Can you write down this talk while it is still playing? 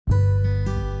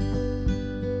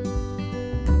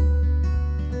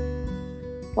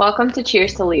Welcome to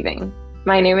Cheers to Leaving.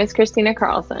 My name is Christina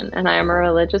Carlson, and I am a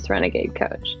religious renegade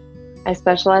coach. I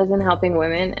specialize in helping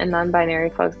women and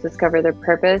non-binary folks discover their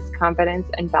purpose, confidence,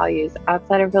 and values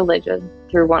outside of religion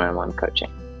through one-on-one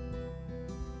coaching.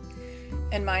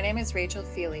 And my name is Rachel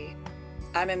Feely.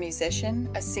 I'm a musician,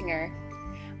 a singer,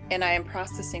 and I am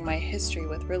processing my history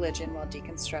with religion while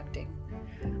deconstructing.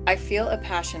 I feel a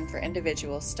passion for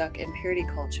individuals stuck in purity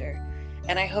culture,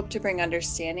 and I hope to bring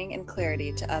understanding and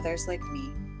clarity to others like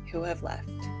me who have left.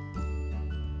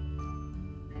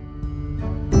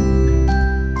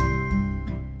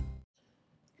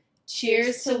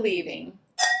 Cheers to leaving.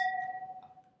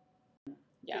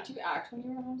 Yeah. Did you act when you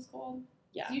were homeschooled?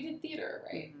 Yeah. You did theater,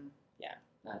 right? Mm-hmm. Yeah.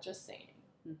 Not just singing.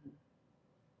 Mm-hmm.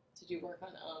 Did you work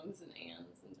on ums and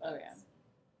ands and Oh,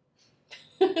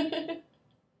 yeah.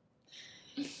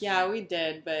 Yeah, we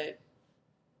did, but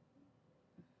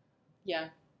yeah,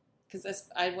 because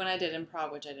when I did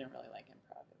improv, which I didn't really like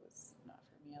improv, it was not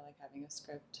for me. I like having a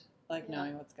script, I like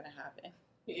knowing what's going to happen.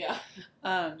 Yeah.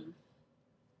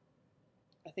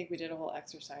 I think we did a whole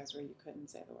exercise where you couldn't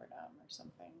say the word or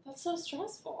something. That's so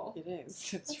stressful. It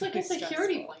is. It's really like a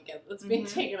security blanket that's being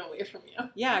taken away from you.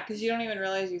 Yeah, because you don't even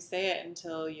realize you say it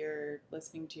until you're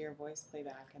listening to your voice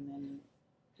playback, and then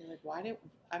you're like,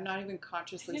 I'm not even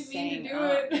consciously saying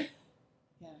it.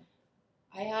 Yeah.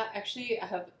 I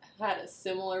have had a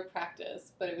similar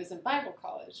practice, but it was in Bible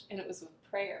college, and it was with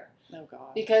prayer. Oh,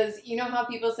 God. Because you know how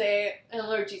people say, oh,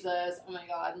 Lord Jesus, oh my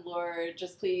God, Lord,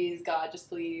 just please, God, just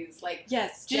please. Like,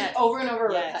 just over and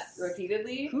over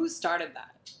repeatedly. Who started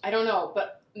that? I don't know,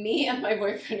 but me and my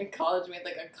boyfriend in college made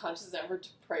like a conscious effort to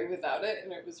pray without it,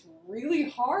 and it was really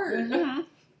hard. Mm-hmm.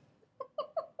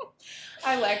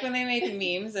 I like when they make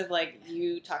memes of like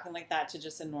you talking like that to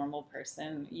just a normal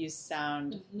person. You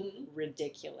sound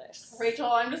ridiculous. Rachel,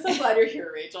 I'm just so glad you're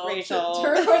here, Rachel. Rachel. To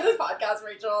record this podcast,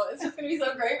 Rachel. It's just going to be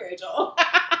so great, Rachel.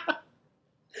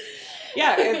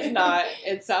 Yeah, it's not.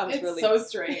 It sounds really... so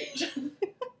strange.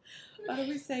 How do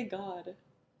we say God?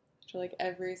 For like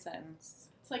every sentence.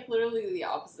 It's like literally the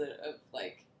opposite of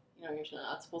like, you know, you're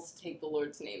not supposed to take the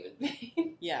Lord's name in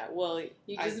vain. Yeah, well...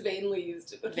 You just vainly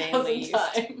used it 1,000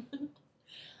 times.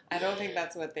 I don't think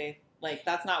that's what they... Like,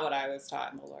 that's not what I was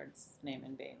taught in the Lord's name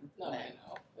in vain. No, I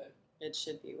know, but... It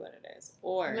should be what it is.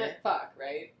 Or... You meant fuck,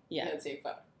 right? Yeah. You can't say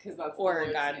fuck, because that's or the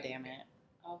Lord's God name. damn it.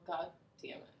 Oh, God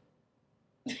damn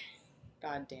it.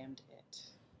 God damned it.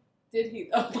 Did he,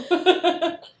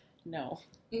 though? No.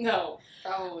 No,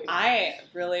 probably not.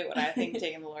 What I think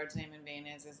taking the Lord's name in vain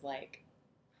is like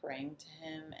praying to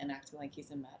him and acting like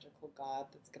he's a magical God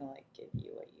that's going to like give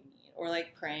you what you need. Or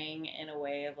like praying in a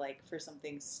way of like for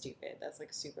something stupid that's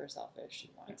like super selfish.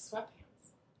 Like sweatpants.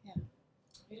 Yeah.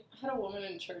 I had a woman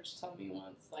in church tell me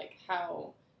once like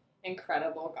how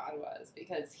incredible God was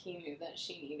because he knew that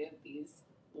she needed these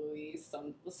Louis,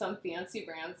 some fancy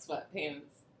brand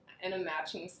sweatpants and a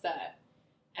matching set.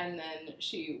 And then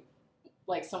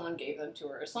like someone gave them to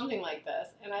her or something like this.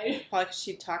 And I... Probably because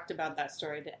she talked about that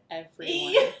story to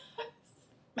everyone. Yes.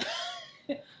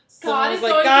 God was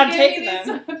like, God, take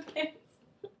them.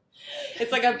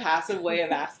 It's like a passive way of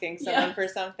asking someone for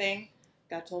something.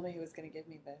 God told me he was going to give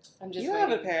me this. You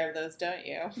have a pair of those, don't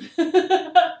you?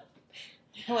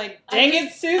 You're like, dang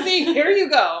it, Susie, here you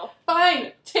go.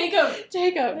 Fine, take them.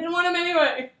 Take them. I didn't want them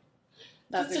anyway.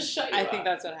 I think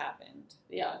that's what happened.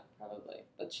 Yeah, probably.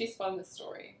 But she spun the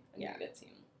story and made it seem.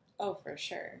 Oh, for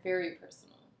sure. Very personal.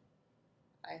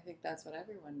 I think that's what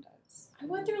everyone does. I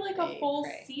went through like a whole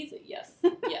season. Yes.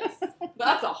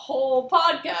 That's a whole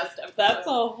podcast episode. That's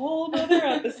a whole other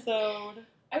episode.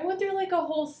 I went through like a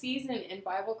whole season in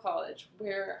Bible college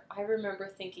where I remember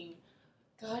thinking,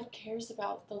 God cares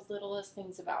about the littlest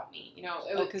things about me. You know,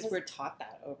 because we're taught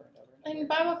that over and over and over. And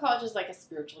Bible college is like a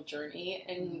spiritual journey,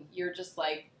 and you're just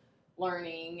like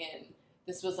learning. And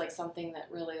this was like something that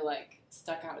really like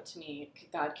stuck out to me.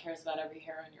 God cares about every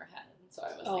hair on your head. And so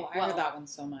I was I heard that one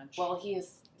so much. Well,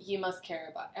 he must care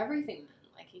about everything then.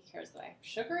 Like he cares that I have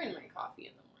sugar in my coffee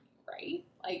in the morning, right?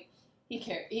 Like he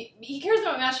cares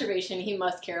about masturbation. He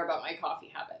must care about my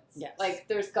coffee habits. Yes. Like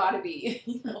there's got to be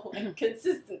like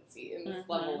consistency in this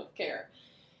level of care.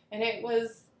 And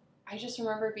I just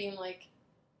remember being like,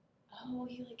 oh,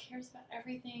 he like cares about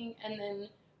everything, and then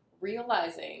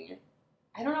realizing,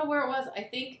 I don't know where it was. I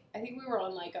think we were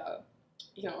on like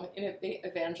an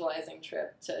evangelizing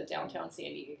trip to downtown San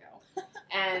Diego,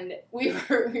 and we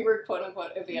were quote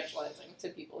unquote evangelizing to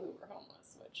people who were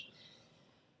homeless. Which,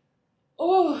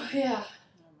 oh yeah,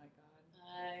 oh my God,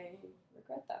 I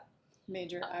regret that.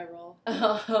 Major eye roll.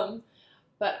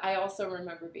 But I also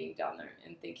remember being down there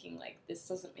and thinking, like, this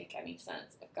doesn't make any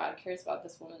sense. If God cares about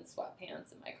this woman's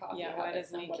sweatpants and my coffee habits,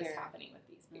 then what is happening with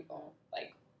these people.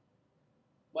 Like,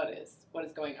 what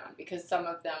is going on? Because some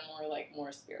of them were like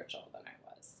more spiritual than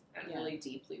I was, and really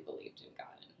deeply believed in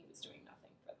God, and He was doing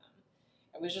nothing for them.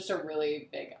 It was just a really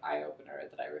big eye opener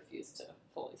that I refused to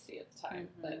fully see at the time.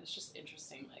 But it's just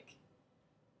interesting, like,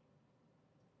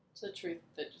 it's a truth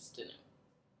that just didn't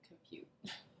compute.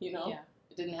 You know,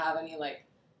 it didn't have any like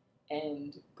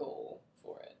end goal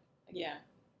for it. Like,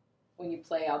 when you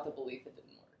play out the belief, it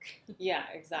didn't work. Yeah,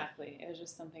 exactly. It was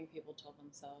just something people told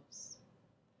themselves.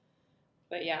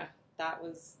 But yeah, that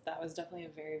was definitely a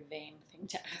very vain thing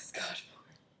to ask God for.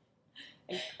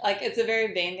 And, like, it's a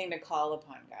very vain thing to call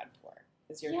upon God for,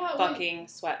 is your fucking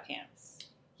sweatpants.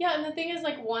 Yeah, and the thing is,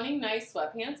 like, wanting nice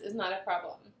sweatpants is not a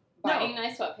problem. Buying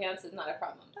nice sweatpants is not a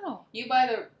problem. No. You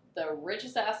buy the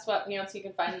richest ass sweatpants you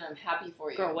can find, and I'm happy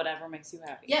for you. Girl, whatever makes you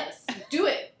happy. Yes, do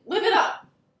it. Live it up.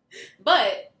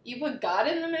 But you put God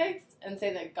in the mix and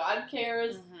say that God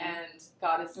cares and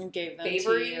God is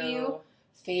favoring you.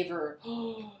 Favor.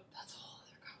 Oh, that's a whole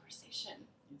other conversation.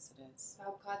 Yes, it is.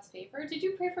 About God's favor. Did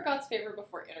you pray for God's favor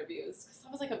before interviews? Because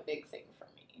that was like a big thing for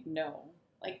me. No.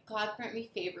 Like, God grant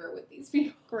me favor with these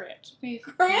people. Grant me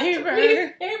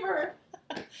favor.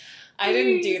 I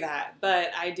didn't do that,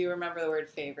 but I do remember the word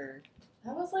favor.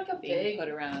 That was like a being big put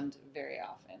around very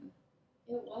often.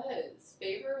 It was.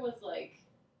 Favor was like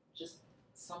just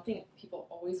something people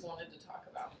always wanted to talk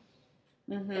about.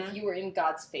 If you were in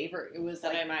God's favor, it was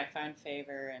that like I might find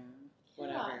favor and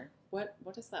whatever. What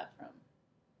is that from?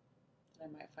 That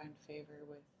I might find favor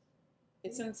with.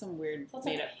 It's in some weird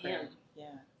made up prayer. Yeah.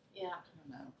 Yeah. I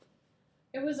don't know.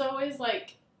 It was always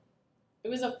like, it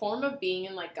was a form of being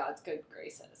in like God's good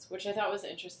graces, which I thought was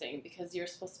interesting because you're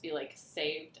supposed to be like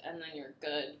saved and then you're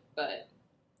good, but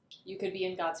you could be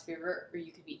in God's favor or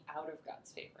you could be out of God's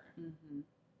favor.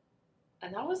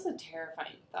 And that was a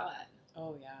terrifying thought.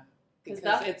 Oh yeah.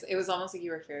 Because it was almost like you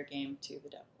were fair game to the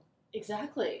devil.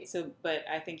 Exactly. So, but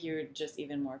I think you were just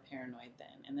even more paranoid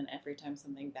then. And then every time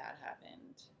something bad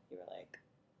happened, you were like,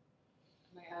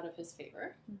 am I out of his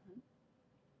favor?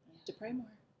 I need to pray more.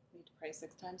 I need to pray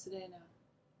 6 times a day now.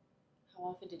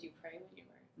 How often did you pray when you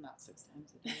were? Not 6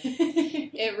 times a day.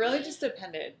 It really just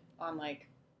depended on like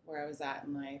where I was at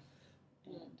in life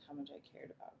and how much I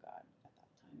cared about God at that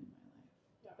time in my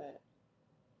life. Yeah. But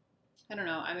I don't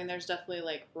know. I mean, there's definitely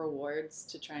like rewards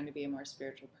to trying to be a more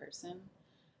spiritual person,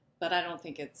 but I don't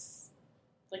think it's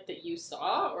like that you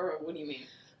saw, or what do you mean?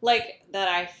 Like that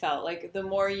I felt like the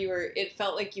more you were, it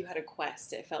felt like you had a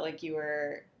quest. It felt like you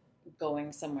were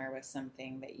going somewhere with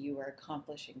something, that you were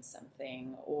accomplishing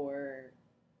something, or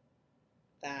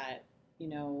that, you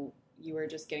know, you were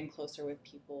just getting closer with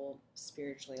people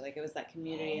spiritually. Like it was that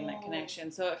community and that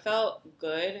connection. So it felt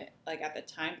good like at the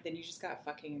time, but then you just got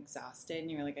fucking exhausted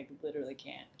and you were like, I literally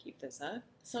can't keep this up.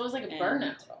 So it was like a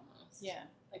burnout almost. Yeah.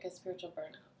 Like a spiritual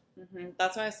burnout.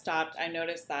 That's why I stopped. I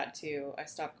noticed that too. I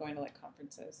stopped going to like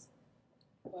conferences.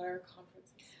 What are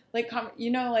conferences? Like,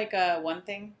 you know, like One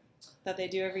Thing that they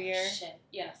do every year? Shit,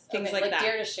 yes. Things like that.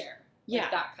 Dare to Share. Yeah.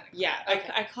 Like that kind of yeah.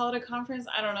 Okay. I call it a conference.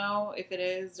 I don't know if it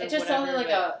is or it just whatever,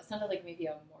 sounded like maybe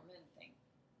a Mormon thing.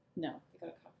 No. To go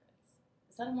to conference.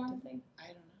 Is that a Mormon thing? I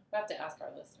don't know. We have to ask our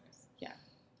listeners. Yeah.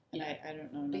 And I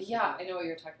don't know. But yeah, I know what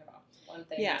you're talking about. One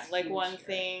Thing. Yeah, like One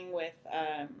Thing with,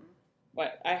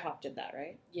 what, IHOP did that,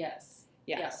 right? Yes.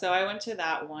 Yeah. So I went to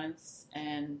that once,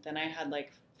 and then I had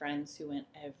like friends who went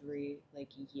every like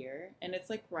year, and it's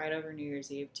like right over New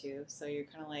Year's Eve too. So you're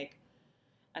kind of like,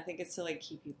 I think it's to like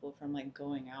keep people from like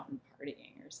going out and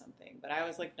partying or something. But I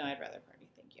was like, no, I'd rather party,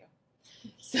 thank you.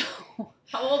 So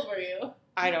how old were you?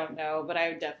 I don't know, but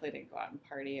I definitely didn't go out and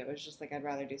party. It was just like I'd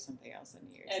rather do something else on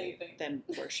New Year's Eve than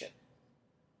worship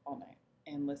all night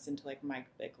and listen to like Mike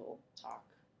Bickle talk.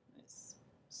 His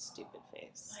stupid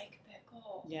face. Mike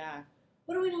Bickle. Yeah.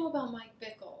 What do we know about Mike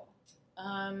Bickle?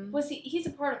 Was he's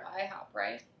a part of IHOP,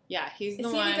 right? Yeah, he's the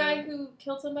one. Is he the guy who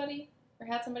killed somebody? Or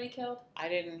had somebody killed? I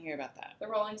didn't hear about that. The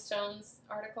Rolling Stones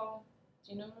article.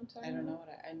 Do you know what I'm talking about? I don't know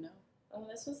what I know. Oh,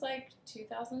 this was like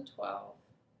 2012.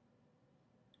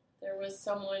 There was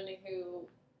someone who...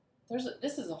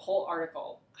 This is a whole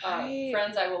article.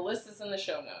 Friends, I will list this in the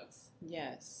show notes.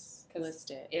 Yes.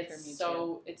 List it. It's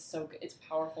so good. It's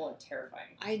powerful and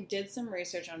terrifying. I did some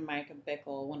research on Mike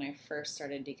Bickle when I first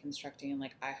started deconstructing and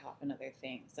like IHOP and other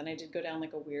things. And I did go down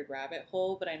like a weird rabbit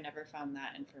hole, but I never found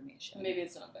that information. Maybe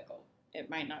it's not Bickle. It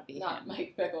might not be not him.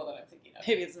 Mike Bickle that I'm thinking of.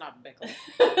 Maybe it's not Bickle.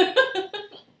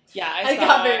 Yeah, I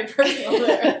got very personal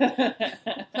there.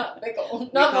 Not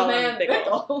Bickle. Not the man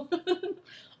Bickle.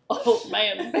 Old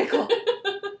man Bickle.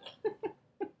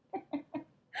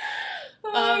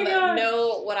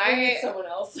 No, what I someone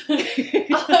else.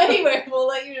 Anyway, we'll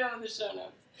let you know in the show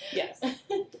notes. Yes.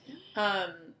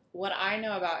 What I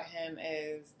know about him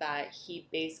is that he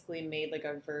basically made like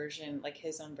a version, like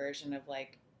his own version of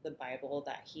like the Bible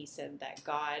that he said that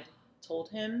God told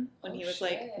him when he was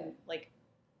like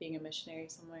being a missionary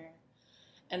somewhere.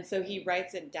 And so he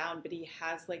writes it down, but he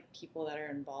has like people that are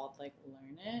involved like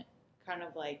learn it. Kind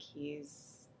of like he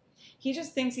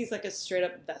just thinks he's like a straight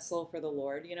up vessel for the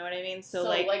Lord, you know what I mean? So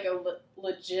like a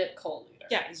legit cult leader.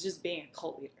 Yeah, he's just being a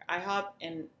cult leader. IHOP,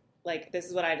 and like this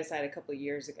is what I decided a couple of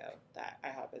years ago, that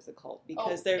IHOP is a cult,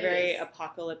 because they're very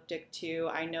apocalyptic too.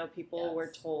 I know people were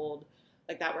told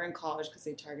like that were in college, because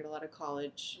they target a lot of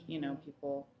college, you know,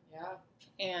 people. Yeah.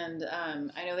 And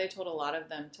I know they told a lot of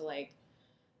them to like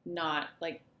not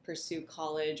like pursue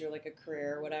college or like a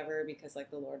career or whatever, because like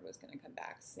the Lord was going to come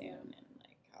back soon, and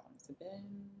like how long's it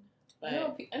been? But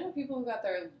I know people who got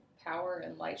their power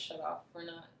and light shut off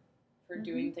for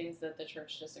doing things that the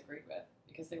church disagreed with,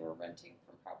 because they were renting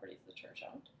from properties the church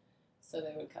owned, so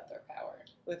they would cut their power.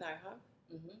 With IHOP?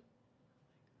 Mm-hmm.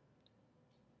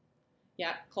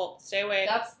 Yeah, cult. Stay away.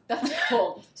 That's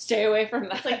cult. Stay away from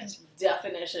that. That's like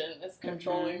definition. It's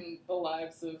controlling the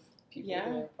lives of people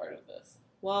who are part of this.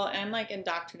 Well, and like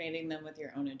indoctrinating them with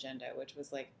your own agenda, which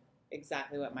was like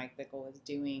exactly what Mike Bickle was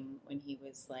doing when he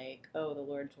was like, "Oh, the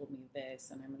Lord told me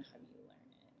this, and I'm going to have you learn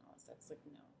it," and all this stuff. It's like,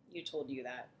 no, you told you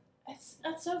that.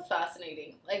 That's so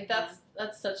fascinating. Like that's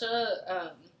such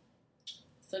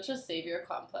a savior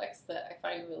complex that I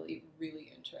find really,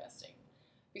 really interesting,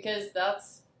 because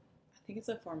that's. I think it's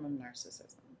a form of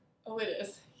narcissism. Oh, it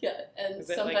is. Yeah, and is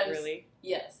it sometimes like really?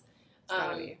 Yes. It's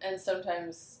gotta be. And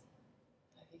sometimes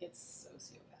I think it's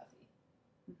sociopathy.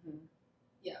 Mm-hmm.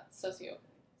 Yeah, sociopathy.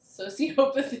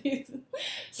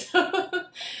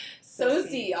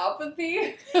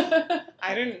 Sociopathy.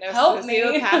 I didn't know Help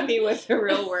sociopathy was a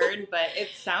real word, but it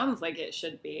sounds like it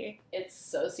should be. It's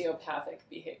sociopathic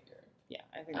behavior. Yeah,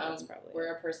 I think that's probably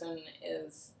where a person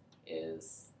is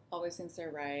always thinks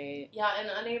they're right. Yeah, and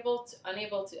unable to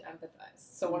empathize.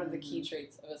 So one of the key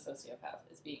traits of a sociopath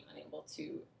is being unable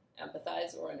to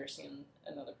empathize or understand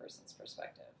another person's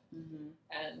perspective. Mm-hmm.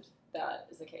 And that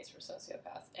is the case for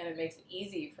sociopaths. And it makes it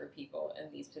easy for people in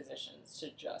these positions to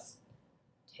just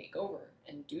take over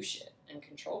and do shit and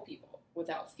control people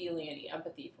without feeling any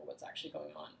empathy for what's actually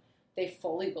going on. They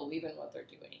fully believe in what they're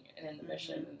doing and in the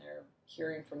mission, and they're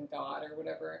hearing from God or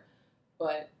whatever,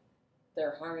 but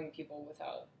they're harming people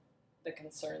without the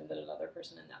concern that another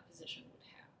person in that position would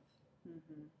have.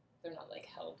 Mm-hmm. They're not like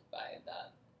held by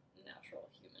that natural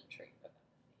human trait of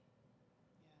empathy.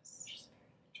 Yes. Which is very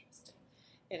interesting.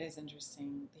 It is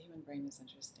interesting. The human brain is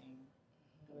interesting.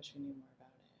 I wish we knew more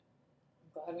about it. I'm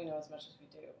glad we know as much as we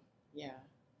do. Yeah,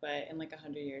 but in like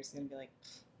 100 years, it's going to be like...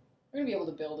 We're going to be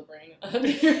able to build a brain in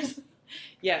 100 years.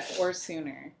 Yes, or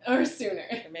sooner. Or sooner.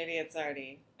 Or maybe it's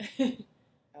already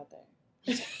out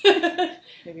there.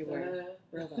 Maybe we're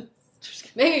robots.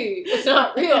 Maybe it's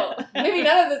not real. Maybe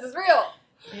none of this is real.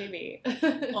 Maybe.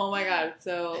 Oh my god.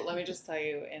 So let me just tell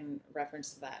you in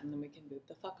reference to that, and then we can move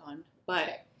the fuck on. But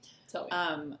okay. Tell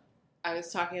me. I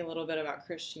was talking a little bit about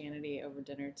Christianity over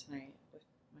dinner tonight with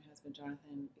my husband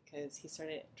Jonathan, because he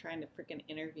started trying to freaking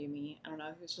interview me. I don't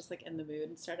know, he was just like in the mood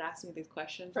and started asking me these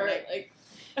questions. For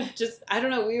I don't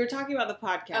know, we were talking about the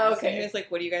podcast. Oh, okay. And he was like,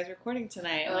 "What are you guys recording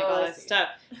tonight?" And like all this stuff.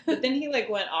 But then he like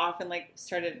went off and like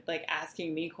started like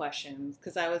asking me questions,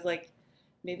 because I was like,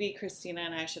 maybe Christina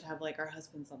and I should have like our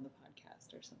husbands on the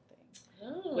podcast or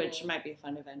something, which might be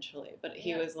fun eventually. But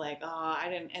he was like, "Oh, I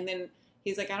didn't," and then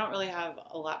he's like, "I don't really have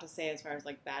a lot to say as far as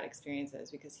like bad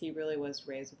experiences," because he really was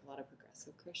raised with a lot of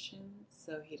progressive Christians,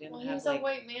 so he didn't have he's like... a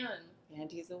white man. And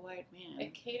he's a white man.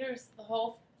 It caters the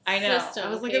whole I know. system. I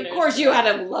was like, of course you had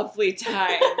a lovely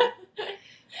time.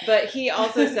 But he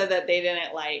also said that they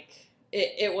didn't like...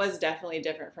 It was definitely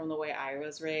different from the way I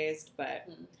was raised, but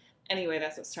anyway,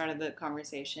 that's what started the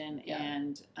conversation,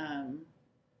 and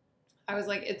I was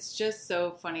like, it's just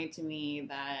so funny to me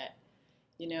that,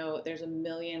 you know, there's a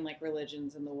million like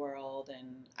religions in the world,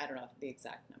 and I don't know the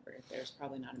exact number. There's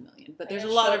probably not a million, but there's a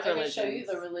lot of religions. I can show you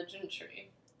the religion tree.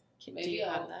 Maybe do you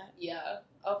have that? Yeah,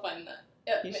 I'll find that.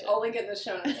 Yeah, I'll link it in the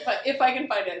show notes if I can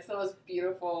find it. It's the most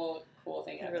beautiful, cool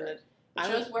thing ever. It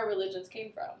shows where religions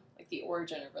came from, like the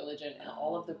origin of religion, and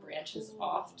all of the branches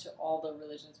off to all the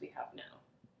religions we have now.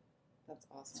 That's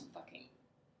awesome. It's fucking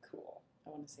cool. I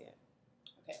want to see it.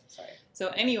 Okay, sorry. So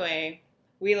anyway,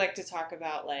 we like to talk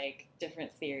about like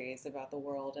different theories about the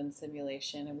world and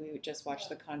simulation, and we just watched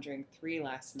The Conjuring 3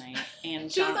 last night.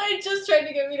 And I just tried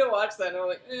to get me to watch that, and I'm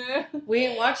like,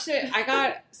 We watched it.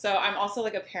 I'm also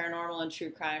like a paranormal and true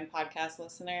crime podcast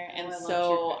listener, and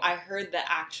so I heard the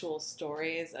actual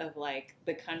stories of like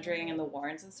The Conjuring and the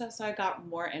Warrens and stuff, so I got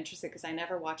more interested because I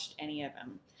never watched any of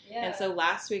them. Yeah. And so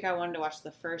last week I wanted to watch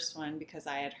the first one because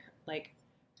I had like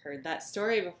heard that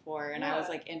story before, and I was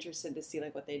like interested to see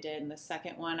like what they did. And the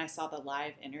second one, I saw the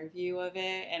live interview of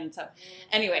it, and so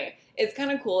anyway, it's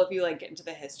kind of cool if you like get into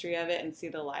the history of it and see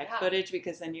the live footage,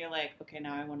 because then you're like, okay,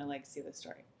 now I want to like see the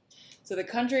story. So The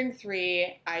Conjuring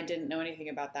 3, I didn't know anything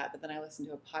about that, but then I listened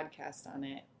to a podcast on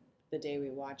it the day we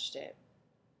watched it.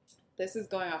 This is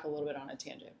going off a little bit on a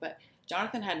tangent, but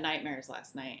Jonathan had nightmares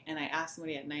last night, and I asked him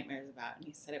what he had nightmares about, and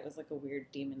he said it was like a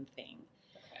weird demon thing.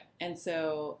 Okay. And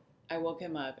so I woke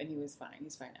him up, and he was fine.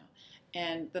 He's fine now.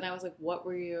 And then I was like, what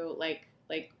were you,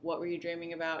 what were you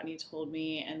dreaming about? And he told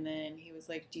me, and then he was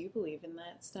like, do you believe in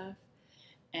that stuff?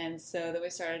 And so then we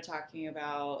started talking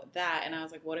about that, and I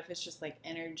was like, what if it's just, like,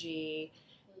 energy,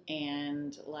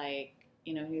 and, like,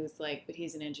 you know, he was like, but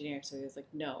he's an engineer, so he was like,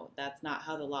 no, that's not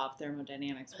how the law of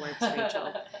thermodynamics works,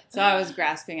 Rachel. So I was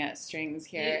grasping at strings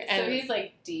here. So he's,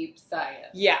 like, deep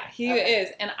science. Yeah, he is,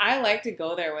 and I like to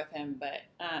go there with him, but,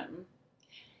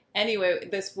 anyway,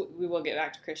 we will get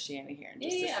back to Christianity here in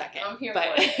just a second. I'm here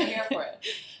for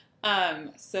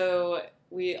it. So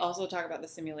we also talk about the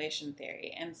simulation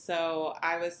theory. And so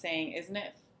I was saying, isn't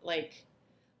it like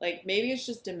maybe it's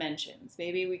just dimensions.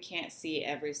 Maybe we can't see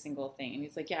every single thing. And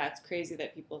he's like, yeah, it's crazy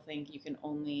that people think you can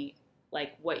only,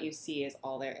 like, what you see is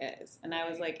all there is. And I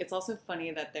was like, it's also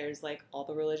funny that there's, like, all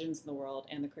the religions in the world,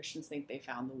 and the Christians think they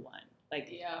found the one. Like,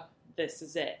 this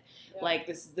is it. Yeah. Like,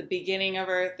 this is the beginning of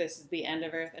Earth. This is the end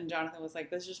of Earth. And Jonathan was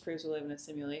like, this just proves we live in a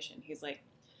simulation. He's like,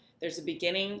 there's a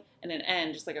beginning and an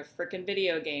end, just like a freaking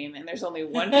video game, and there's only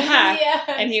one path. Yes.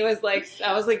 And he was like,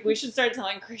 I was like, we should start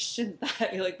telling Christians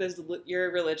that. Like,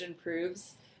 your religion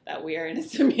proves that we are in a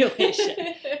simulation.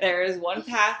 There is one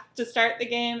path to start the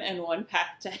game and one path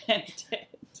to end it.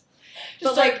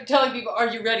 Just like telling people, are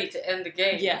you ready to end the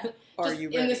game? Yeah. Are you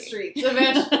ready? In the streets.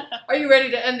 Are you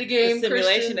ready to end the game? The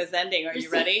simulation is ending. Are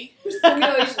you ready? The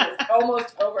simulation is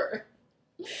almost over.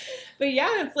 But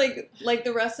yeah, it's like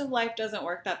the rest of life doesn't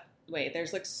work that way.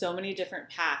 There's like so many different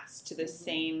paths to the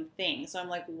same thing. So I'm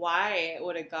like, why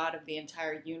would a God of the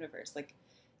entire universe like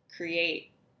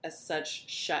create a such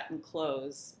shut and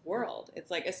close world?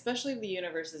 It's like, especially if the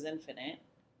universe is infinite,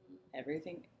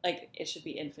 everything, like, it should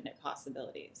be infinite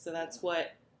possibilities. So that's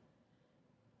what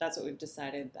we've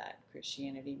decided that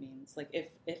Christianity means. Like,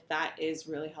 if that is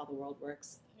really how the world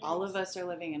works, all of us are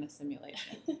living in a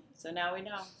simulation. So now we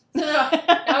know. Now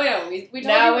we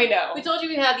know. We know. We told you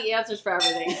we had the answers for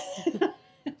everything.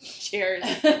 Cheers.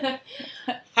 Have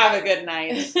a good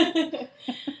night.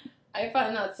 I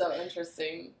find that so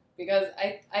interesting because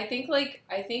I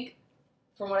think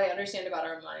from what I understand about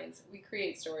our minds, we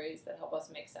create stories that help us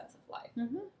make sense of life.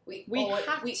 Mm-hmm. We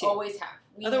always have.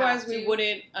 Otherwise, we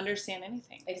wouldn't understand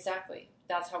anything. Exactly.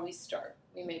 That's how we start.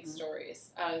 We make stories.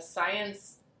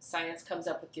 Science comes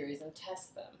up with theories and tests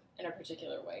them in a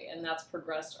particular way, and that's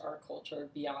progressed our culture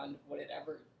beyond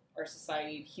our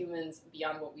society, humans,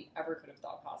 beyond what we ever could have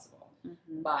thought possible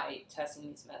by testing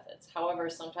these methods. However,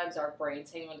 sometimes our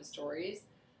brains hang on to stories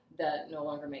that no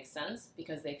longer make sense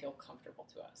because they feel comfortable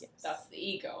to us. Yes. That's the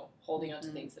ego holding on to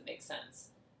things that make sense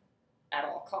at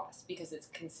all costs because it's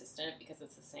consistent, because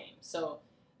it's the same. So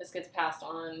this gets passed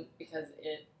on because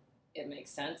it makes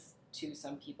sense to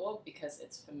some people because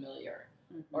it's familiar.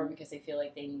 Or because they feel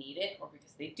like they need it, or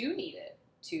because they do need it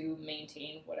to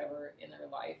maintain whatever in their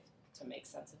life to make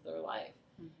sense of their life.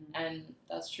 And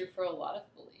that's true for a lot of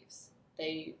beliefs.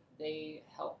 They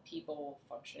help people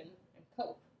function and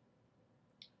cope.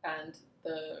 And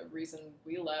the reason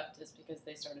we left is because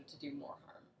they started to do more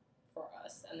harm for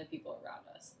us and the people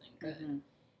around us than good. And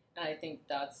I think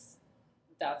that's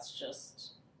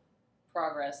just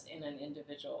progress in an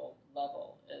individual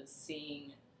level, is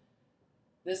seeing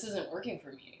this isn't working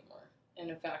for me anymore.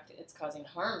 And in fact, it's causing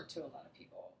harm to a lot of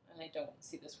people. And I don't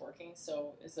see this working.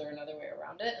 So is there another way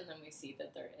around it? And then we see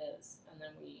that there is. And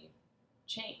then we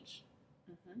change.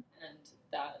 And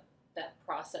that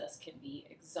process can be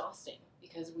exhausting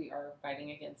because we are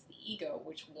fighting against the ego,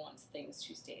 which wants things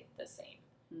to stay the same,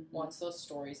 wants those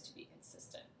stories to be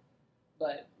consistent.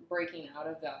 But breaking out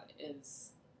of that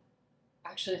is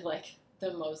actually like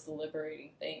the most liberating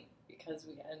thing, because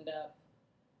we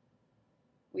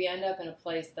end up in a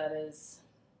place that is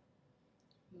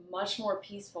much more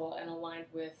peaceful and aligned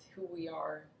with who we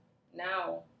are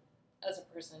now as a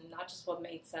person, not just what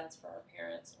made sense for our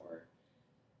parents or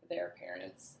their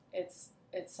parents. It's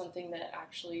something that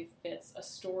actually fits a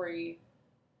story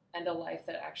and a life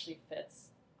that actually fits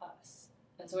us.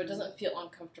 And so it doesn't feel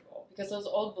uncomfortable, because those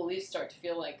old beliefs start to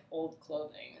feel like old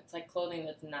clothing. It's like clothing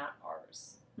that's not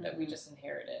ours, that we just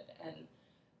inherited. And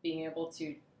being able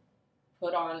to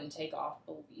put on and take off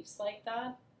beliefs like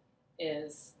that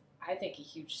is, I think, a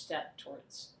huge step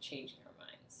towards changing our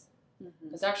minds.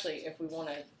 Because actually, if we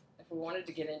wanted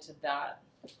to get into that,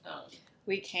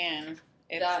 we can.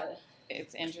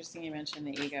 It's interesting you mentioned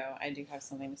the ego. I do have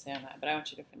something to say on that, but I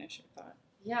want you to finish your thought.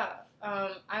 Yeah, I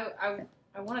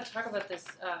want to talk about this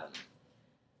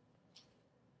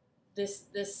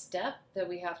this step that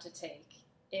we have to take.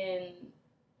 In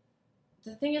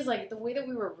the thing is, like, the way that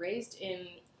we were raised in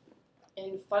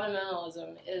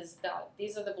fundamentalism is that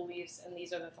these are the beliefs and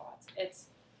these are the thoughts. It's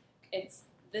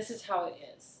this is how it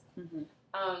is, and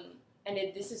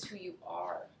this is who you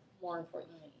are. More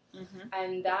importantly,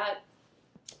 and that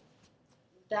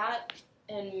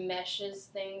enmeshes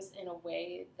things in a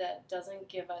way that doesn't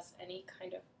give us any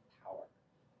kind of power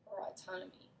or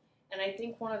autonomy. And I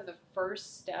think one of the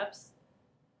first steps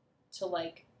to,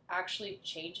 like, actually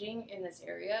changing in this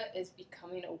area is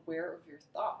becoming aware of your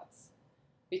thoughts,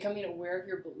 becoming aware of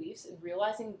your beliefs, and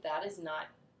realizing that is not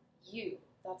you.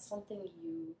 That's something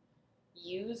you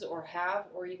use or have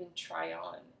or even try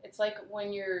on. It's like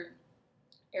when you're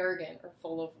arrogant or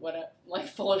full of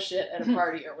shit at a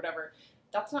party or whatever.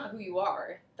 That's not who you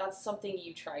are. That's something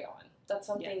you try on. That's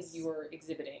something you're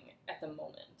exhibiting at the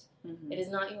moment. It is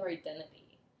not your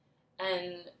identity.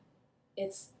 And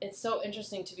it's so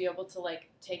interesting to be able to,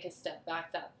 like, take a step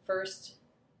back. That first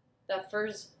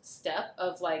step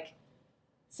of, like,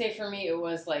 say for me it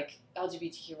was like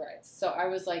LGBTQ rights. So I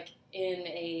was in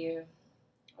a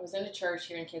church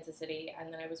here in Kansas City,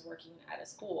 and then I was working at a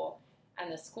school, and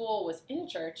the school was in a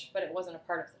church, but it wasn't a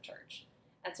part of the church.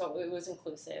 And so it was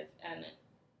inclusive and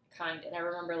kind. And I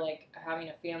remember, like, having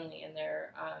a family in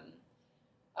there,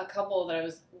 a couple that I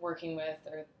was working with,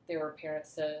 or they were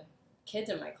parents to kids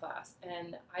in my class.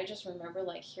 And I just remember,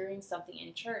 like, hearing something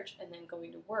in church and then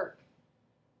going to work.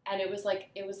 And it was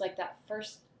like that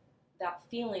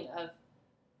feeling of,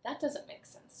 that doesn't make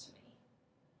sense to me.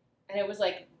 And it was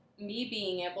like me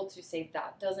being able to say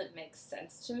that doesn't make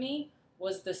sense to me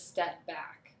was the step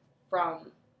back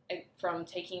from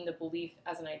taking the belief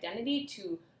as an identity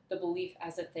to the belief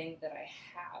as a thing that I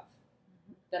have,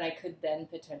 that I could then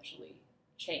potentially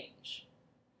change.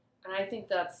 And I think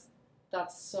that's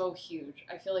so huge.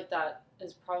 I feel like that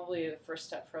is probably the first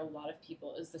step for a lot of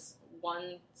people, is this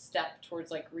one step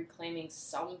towards, like, reclaiming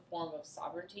some form of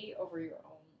sovereignty over your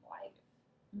own life.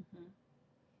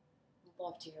 I'd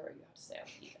love to hear what you have to say on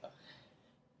ego.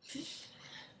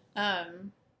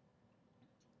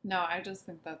 No, I just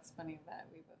think that's funny that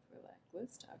we both were like,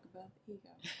 let's talk about the ego.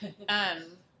 I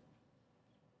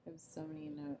have so many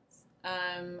notes.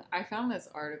 I found this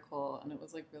article, and it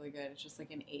was, like, really good. It's just,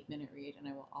 like, an 8-minute read, and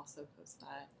I will also post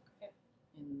that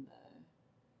in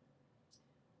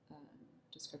the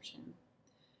description.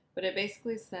 But it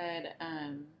basically said,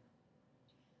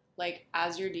 like,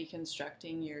 as you're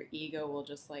deconstructing, your ego will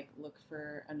just, like, look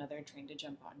for another train to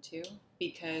jump onto,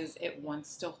 because it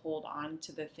wants to hold on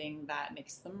to the thing that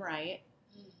makes them right,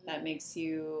 that makes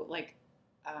you, like,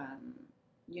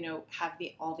 have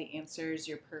all the answers,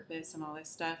 your purpose, and all this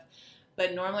stuff.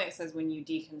 But normally it says when you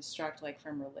deconstruct, like,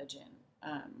 from religion,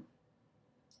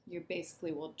 you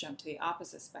basically will jump to the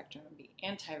opposite spectrum and be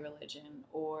anti-religion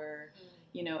or,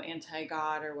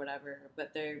 anti-God or whatever.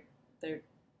 But they're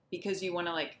because you want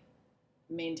to, like,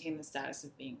 maintain the status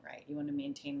of being right. You want to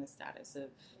maintain the status of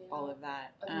all of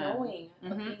that. Of knowing.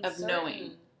 Of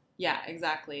knowing. Yeah,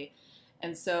 exactly.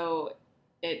 And so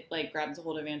it, like, grabs a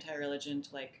hold of anti-religion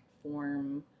to, like,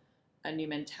 form a new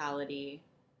mentality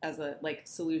as a, like,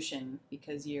 solution,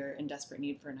 because you're in desperate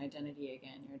need for an identity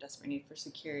again. You're in desperate need for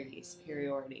security,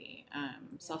 superiority,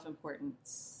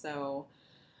 self-importance. So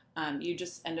you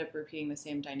just end up repeating the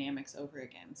same dynamics over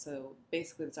again. So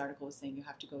basically this article is saying you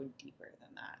have to go deeper than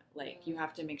that. Like, you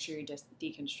have to make sure you're just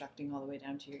deconstructing all the way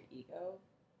down to your ego,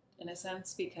 in a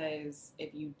sense, because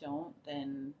if you don't,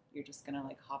 then you're just going to,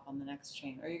 like, hop on the next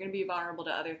train, or you're going to be vulnerable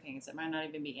to other things. It might not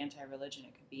even be anti-religion.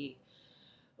 It could be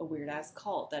a weird-ass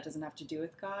cult that doesn't have to do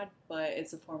with God, but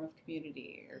it's a form of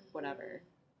community or whatever.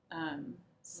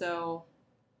 So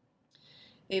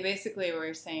they basically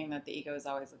were saying that the ego is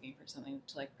always looking for something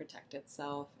to, like, protect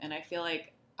itself. And I feel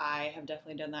like I have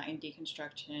definitely done that in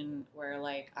deconstruction, where,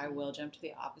 like, I will jump to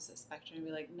the opposite spectrum and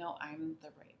be like, no, I'm the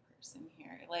right person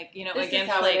here. Like, this against, is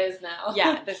how, like, it is now.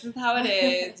 Yeah, this is how it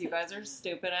is. You guys are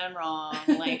stupid and wrong.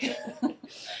 Like,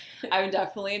 I've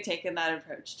definitely taken that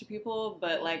approach to people,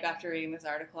 but, like, after reading this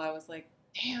article, I was like,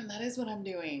 damn, that is what I'm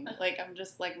doing. Like, I'm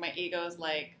just like, my ego is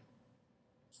like,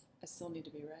 I still need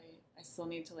to be right. I still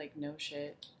need to like know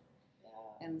shit.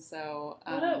 Yeah. And so,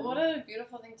 What a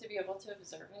beautiful thing to be able to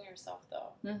observe in yourself,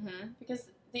 though. Because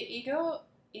the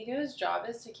ego's job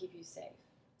is to keep you safe.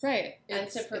 Right. And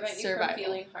to prevent you from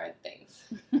feeling hard things.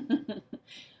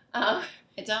 I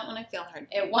don't want to feel hard.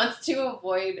 It wants to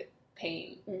avoid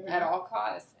pain at all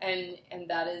costs. And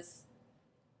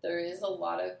there is a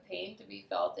lot of pain to be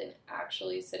felt in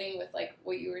actually sitting with, like,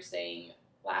 what you were saying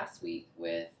last week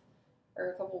or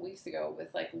a couple weeks ago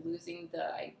with, like, losing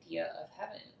the idea of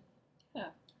heaven. Yeah.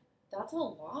 That's a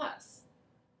loss.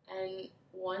 And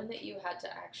one that you had to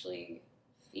actually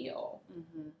feel.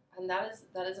 And that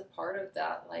is a part of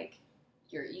that, like,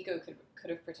 your ego could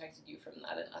have protected you from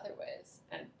that in other ways,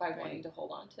 and by wanting to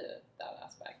hold on to that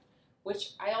aspect.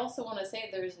 Which I also want to say,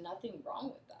 there's nothing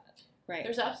wrong with that. Right.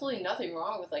 There's absolutely nothing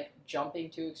wrong with, like, jumping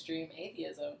to extreme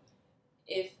atheism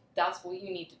if that's what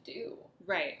you need to do.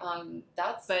 Right.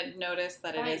 But notice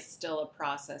that it is still a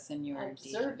process in your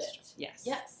observe it. Yes.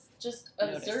 Yes. Just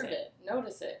observe it.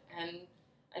 Notice it,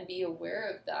 and be aware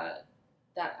of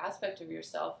that aspect of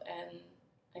yourself and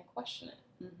question it.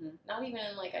 Not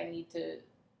even like, I need to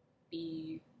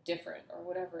be different or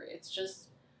whatever. It's just,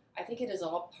 I think it is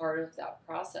all part of that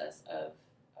process of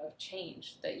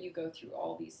change that you go through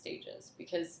all these stages,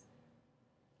 because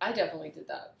I definitely did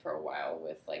that for a while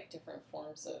with, like, different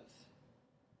forms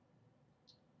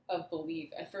of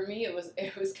belief. And for me, it was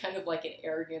kind of like an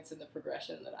arrogance in the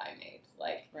progression that I made.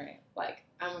 Like, like,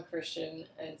 I'm a Christian,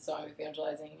 and so I'm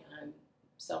evangelizing, and I'm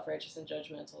self-righteous and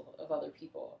judgmental of other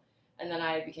people. And then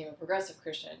I became a progressive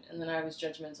Christian, and then I was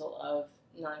judgmental of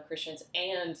non-Christians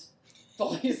and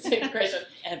fully saved Christians.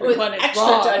 Everyone is extra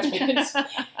wrong. Judgment.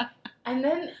 and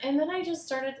then I just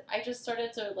started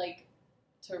to, like,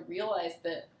 to realize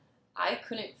that I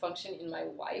couldn't function in my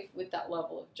life with that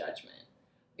level of judgment,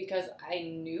 because I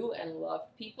knew and loved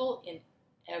people in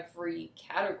every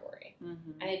category,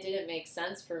 and it didn't make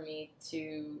sense for me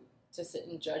to sit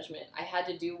in judgment. I had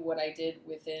to do what I did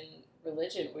within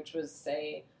religion, which was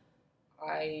say,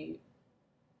 I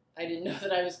didn't know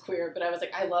that I was queer, but I was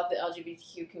like, I love the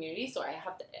LGBTQ community, so I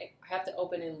have to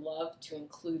open in love to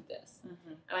include this.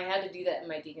 And I had to do that in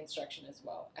my deconstruction as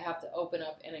well. I have to open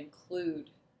up and include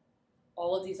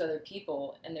all of these other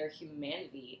people and their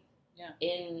humanity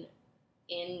in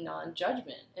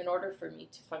non-judgment in order for me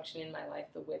to function in my life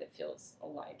the way that feels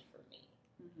aligned for me.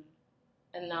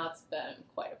 And that's been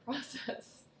quite a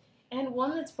process. And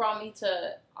one that's brought me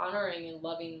to honoring and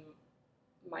loving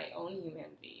my own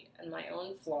humanity and my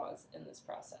own flaws in this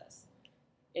process.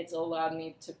 It's allowed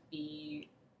me to be,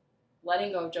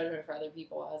 letting go of judgment for other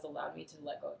people has allowed me to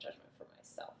let go of judgment for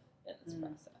myself in this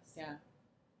process. Yeah.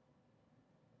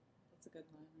 That's a good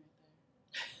line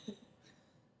right there.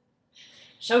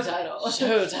 Show title.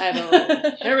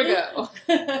 Here we go.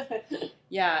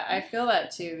 Yeah, I feel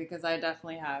that too, because I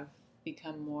definitely have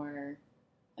become more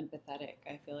empathetic.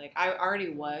 I feel like I already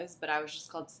was, but I was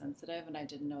just called sensitive, and I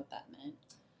didn't know what that meant.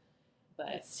 But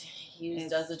it's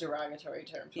used as a derogatory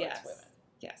term towards women.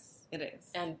 Yes, it is.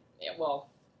 And,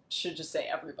 should just say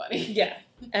everybody. Yeah,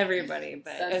 everybody,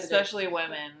 but sensitive. Especially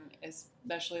women,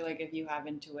 especially, like, if you have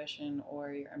intuition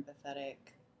or you're empathetic.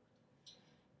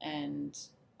 And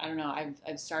I don't know,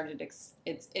 I've started,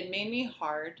 it made me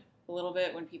hard a little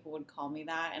bit when people would call me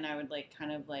that, and I would, like,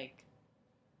 kind of, like,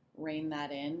 rein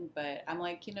that in, but I'm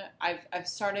like, I've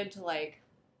started to, like,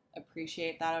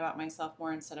 appreciate that about myself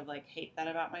more instead of, like, hate that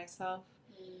about myself.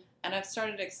 And I've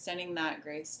started extending that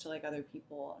grace to, like, other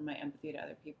people and my empathy to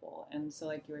other people. And so,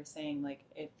 like you were saying, like,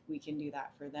 if we can do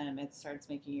that for them, it starts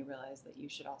making you realize that you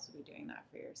should also be doing that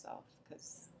for yourself,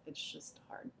 because it's just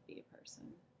hard to be a person.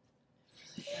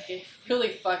 It really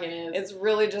fucking is. It's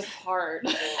really just hard.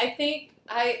 I think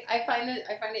I find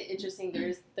it interesting.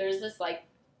 There's this, like,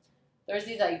 there's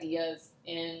these ideas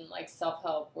in, like,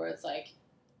 self-help where it's like,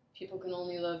 people can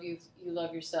only love you if you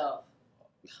love yourself,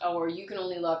 or you can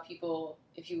only love people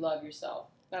if you love yourself.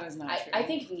 That is not true. I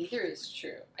think neither is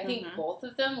true. I think both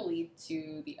of them lead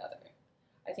to the other.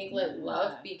 I think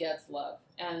love begets love,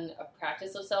 and a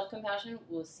practice of self-compassion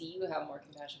will see you have more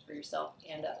compassion for yourself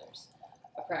and others.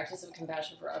 A practice of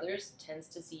compassion for others tends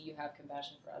to see you have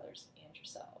compassion for others and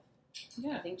yourself.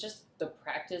 Yeah. I think just the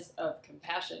practice of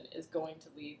compassion is going to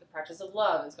lead, the practice of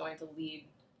love is going to lead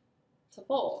to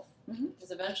both.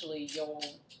 Because eventually you'll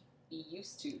be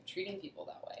used to treating people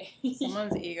that way.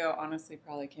 Someone's ego honestly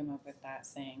probably came up with that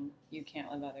saying, you can't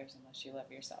love others unless you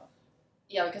love yourself.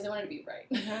 Yeah, because they wanted to be right.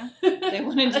 They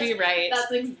wanted to be right.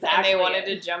 That's exactly And they wanted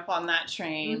to jump on that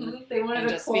train. They wanted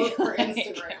to quote for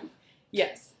Instagram.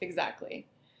 Yes, exactly.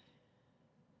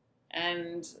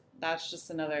 And that's just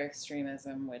another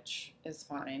extremism, which is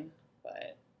fine.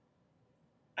 But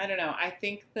I don't know. I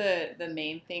think the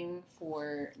main thing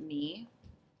for me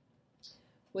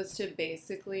was to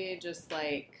basically just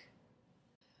like,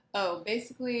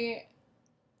 basically,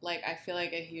 like, I feel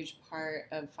like a huge part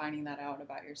of finding that out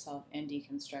about yourself and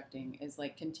deconstructing is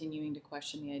like continuing to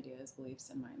question the ideas,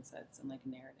 beliefs, and mindsets and like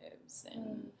narratives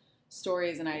and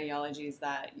stories and ideologies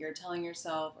that you're telling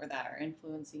yourself or that are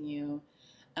influencing you.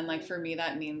 And like for me,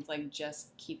 that means like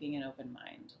just keeping an open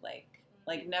mind, like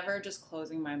never just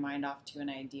closing my mind off to an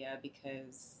idea,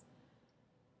 because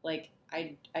like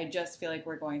I just feel like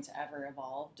we're going to ever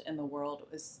evolve, and the world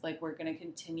is like, we're going to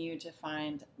continue to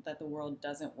find that the world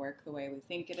doesn't work the way we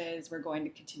think it is. We're going to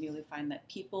continually find that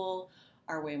people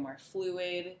are way more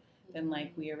fluid than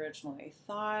like we originally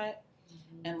thought.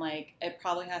 And like it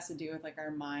probably has to do with like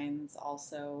our minds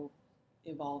also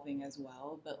evolving as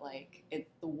well, but like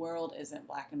the world isn't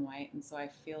black and white. And so I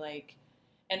feel like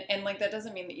and like that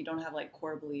doesn't mean that you don't have like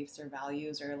core beliefs or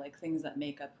values or like things that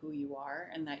make up who you are,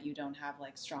 and that you don't have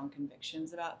like strong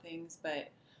convictions about things,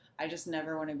 but I just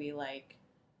never want to be like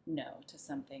no to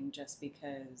something just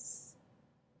because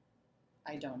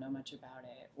I don't know much about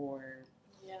it, or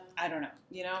I don't know,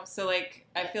 so like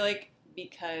I feel like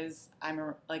because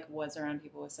I'm like was around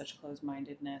people with such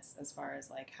closed-mindedness as far as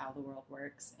like how the world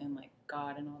works and like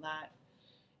God and all that,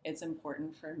 it's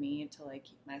important for me to like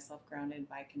keep myself grounded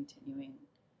by continuing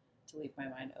to leave my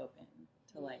mind open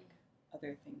to like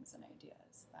other things and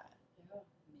ideas that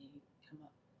may come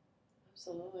up.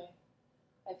 Absolutely.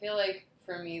 I feel like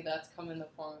for me that's come in the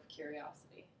form of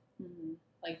curiosity.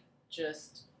 Like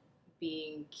just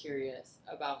being curious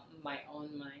about my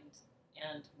own mind,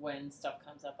 and when stuff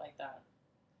comes up like that,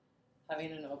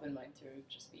 having an open mind through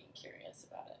just being curious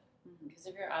about it. Because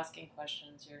if you're asking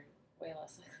questions, you're way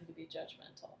less likely to be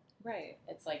judgmental. Right.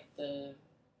 It's like the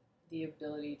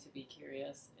ability to be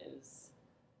curious is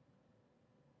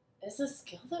a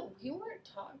skill that we weren't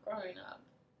taught growing up.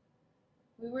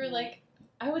 We were like,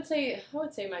 I would say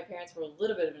my parents were a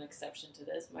little bit of an exception to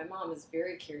this. My mom is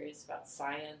very curious about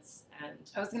science,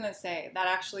 and I was gonna say that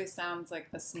actually sounds like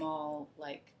a small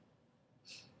like,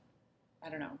 I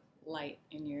don't know, light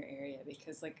in your area,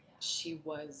 because like she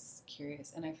was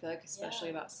curious, and I feel like especially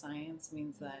about science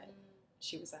means that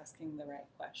she was asking the right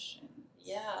questions.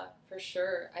 Yeah, for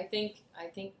sure. I think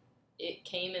it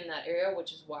came in that area,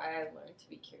 which is why I learned to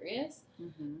be curious.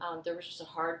 There was just a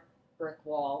hard brick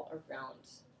wall around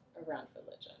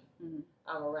religion,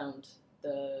 around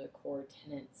the core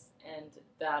tenets, and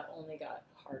that only got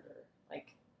harder.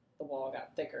 Like the wall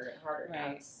got thicker and harder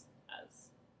as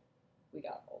we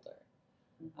got older.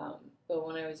 But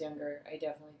when I was younger, I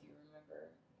definitely do remember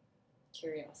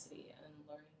curiosity and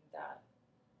learning that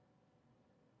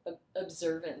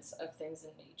observance of things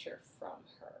in nature from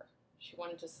her. She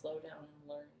wanted to slow down and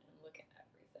learn and look at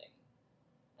everything.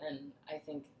 And I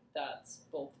think that's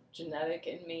both genetic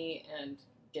in me and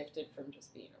gifted from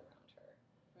just being around her.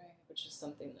 Right. Which is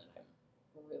something that I'm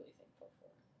really thankful for.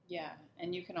 Yeah,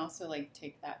 and you can also like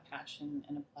take that passion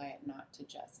and apply it not to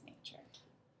just nature.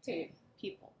 To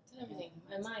people. To everything.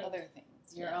 My mind. Other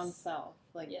things. Your own self.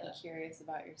 Like be curious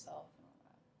about yourself and all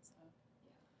that. So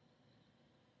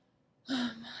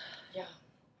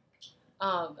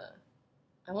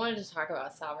I wanted to talk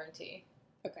about sovereignty.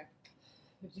 Okay.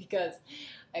 Because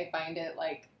I find it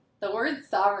like the word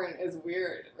sovereign is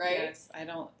weird, right? Yes,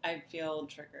 I feel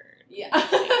triggered. Yeah,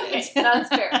 that's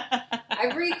fair.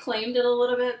 I've reclaimed it a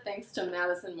little bit thanks to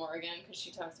Madison Morgan, because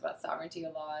she talks about sovereignty a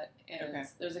lot, and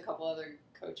there's a couple other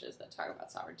coaches that talk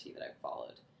about sovereignty that I've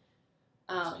followed.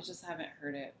 I just haven't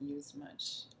heard it used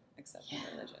much except in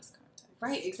religious context.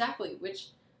 Right, exactly, which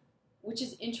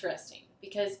is interesting,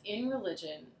 because in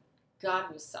religion,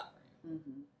 God was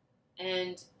sovereign,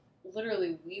 and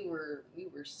literally we were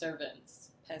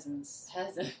servants, peasants,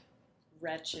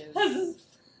 wretches,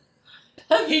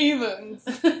 heathens.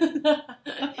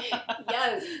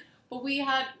 Yes, but we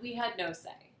had no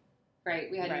say, right?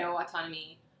 We had no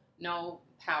autonomy, no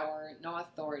power, no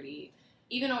authority,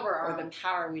 even over our own. The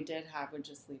power we did have would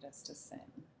just lead us to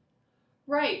sin.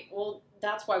 Right. Well,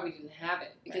 that's why we didn't have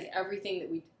it, because everything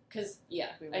that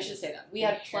I should say that. We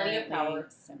had plenty of power.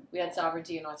 Simple. We had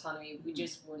sovereignty and autonomy. We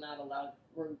just were not allowed,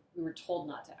 we were told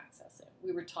not to access it.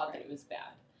 We were taught that it was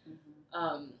bad.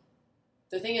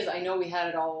 The thing is, I know we had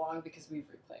it all along because we've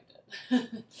reclaimed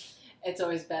it. It's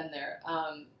always been there.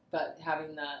 But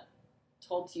having that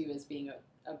told to you as being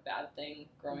a bad thing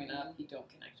growing up, you don't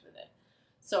connect with it.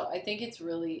 So I think it's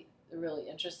really, really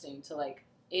interesting to like,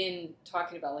 in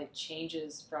talking about like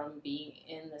changes from being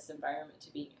in this environment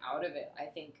to being out of it, I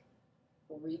think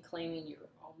reclaiming your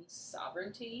own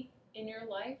sovereignty in your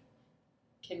life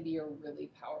can be a really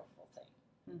powerful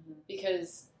thing. Mm-hmm.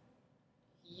 Because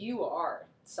you are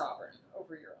sovereign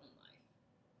over your own life.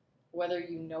 Whether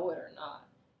you know it or not,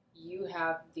 you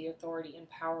have the authority and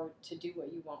power to do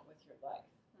what you want with your life.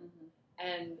 Mm-hmm.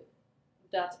 And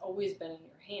that's always been in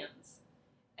your hands.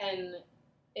 And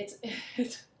it's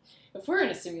if we're in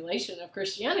a simulation of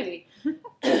Christianity,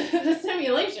 the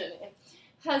simulation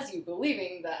has you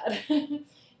believing that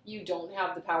you don't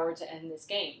have the power to end this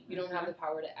game. You don't have the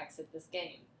power to exit this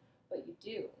game. But you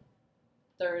do.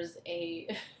 There's a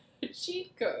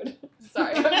cheat code.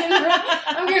 Sorry,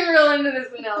 I'm getting real into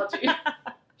this analogy.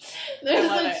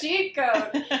 There's a cheat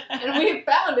code, and we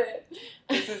found it.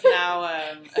 This is now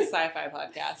a sci-fi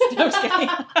podcast. No, I'm just kidding.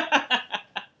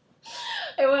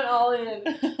 I went all in.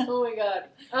 Oh my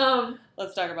god.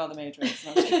 Let's talk about the Matrix.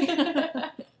 No, I'm just kidding.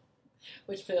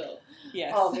 Which pill?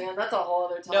 Yes. Oh man, that's a whole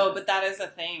other topic. No, but that is a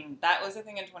thing. That was a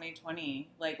thing in 2020,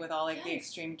 like with all like the Yes.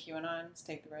 extreme QAnons,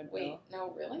 take the red pill. Wait,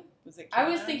 no, really? Was it? I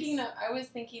was QAnons?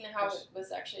 thinking how it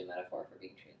was actually a metaphor for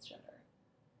being transgender.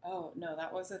 Oh no,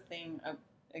 that was a thing.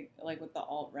 Like with the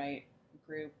alt-right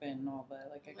group and all the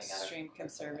like Oh my God, extreme of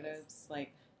course it conservatives,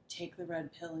 like take the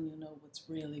red pill and you'll know what's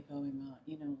really going on.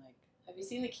 You know, like. Have you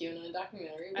seen the QAnon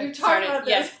documentary? I've We've talked about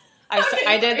this. Yes, Okay,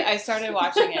 I did. sorry. I started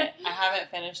watching it. I haven't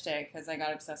finished it because I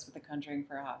got obsessed with The Conjuring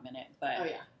for a hot minute. But Oh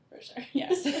yeah, for sure.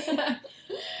 Yes.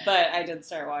 but I did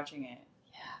start watching it.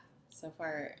 Yeah, So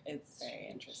far, it's very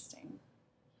interesting.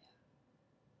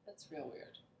 that's real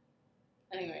weird.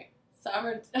 Anyway,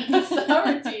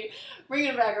 sovereignty. Bringing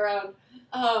it back around.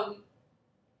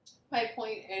 My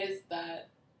point is that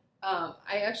I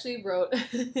actually wrote.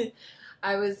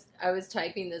 I was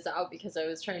typing this out because I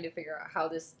was trying to figure out how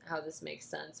this makes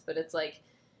sense. But it's like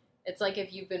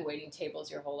if you've been waiting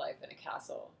tables your whole life in a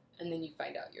castle, and then you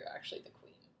find out you're actually the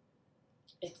queen.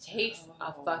 It takes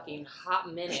a fucking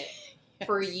hot minute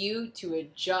for you to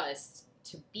adjust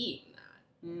to being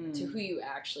that, to who you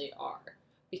actually are.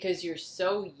 Because you're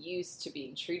so used to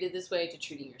being treated this way, to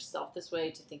treating yourself this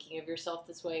way, to thinking of yourself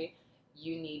this way,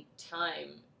 you need time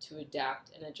to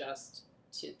adapt and adjust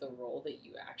to the role that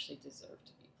you actually deserve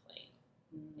to be playing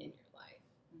in your life.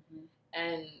 Mm-hmm.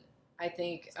 And I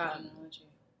think Analogy.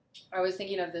 I was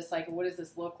thinking of this, like, what does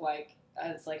this look like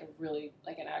as like a really,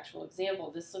 like an actual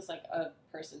example? This looks like a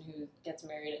person who gets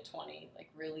married at 20, like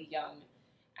really young.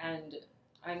 And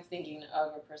I'm thinking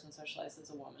of a person socialized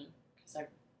as a woman because I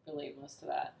relate most to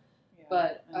that. Yeah.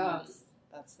 But And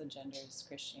that's the genders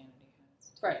Christianity has.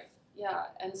 Too. right, yeah.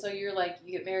 And so you're like,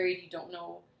 you get married, you don't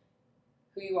know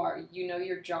who you are. You know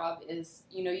your job is,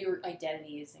 you know your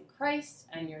identity is in Christ,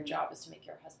 and your job is to make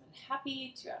your husband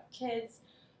happy, to have kids.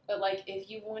 But like, if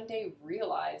you one day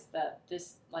realize that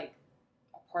this, like,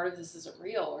 a part of this isn't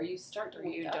real, or you start to Or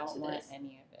wake you up don't to want this,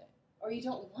 any of it. or you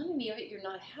don't want any of it, you're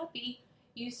not happy,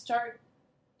 you start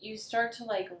to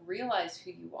like realize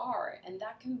who you are, and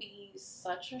that can be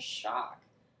such a shock.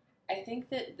 I think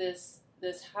that this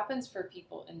happens for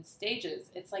people in stages.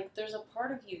 It's like there's a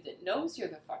part of you that knows you're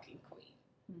the fucking queen,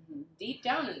 Mm-hmm. deep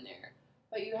down in there,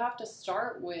 but you have to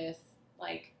start with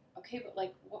like, okay, but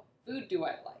like, what food do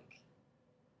I like?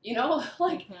 You know,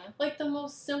 like the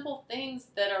most simple things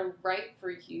that are right for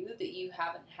you that you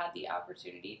haven't had the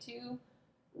opportunity to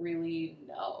really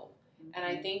know. Mm-hmm. And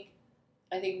I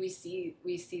think we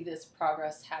see this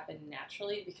progress happen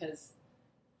naturally because,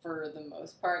 for the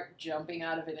most part, jumping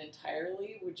out of it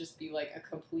entirely would just be like a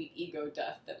complete ego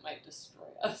death that might destroy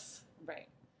us. Right.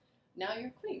 Now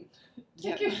you're queen.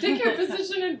 Yep. Take your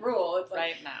position and rule. It's like,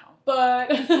 Right now. but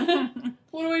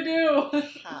what do I do?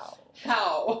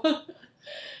 How?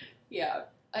 Yeah,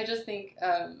 I just think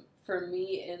for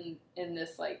me in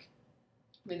this, like,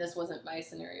 I mean, this wasn't my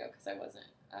scenario because I wasn't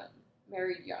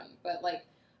married young, but like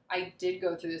I did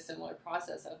go through a similar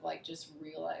process of like just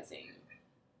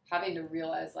having to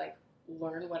realize, like,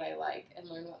 learn what I like and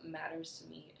learn what matters to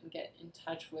me and get in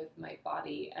touch with my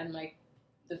body and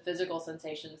the physical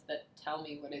sensations that tell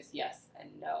me what is yes and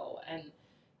no, and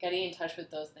getting in touch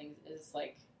with those things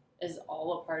is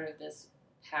all a part of this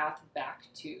path back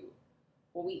to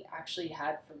what we actually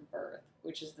had from birth,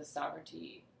 which is the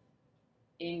sovereignty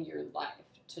in your life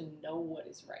to know what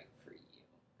is right for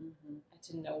you and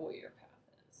to know what your path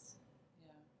is.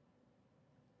 Yeah.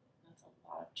 That's a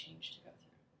lot of change to go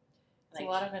through. It's a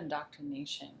lot of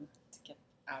indoctrination to get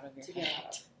out of your to head. get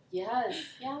out. Yes,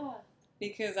 yeah.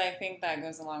 Because I think that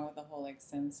goes along with the whole like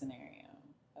sin scenario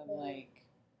of like,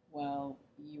 well,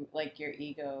 you like your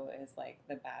ego is like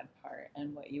the bad part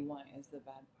and what you want is the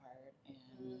bad part,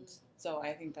 and so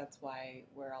I think that's why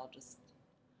we're all just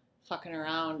fucking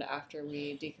around after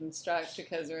we deconstruct,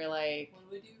 because we're like, What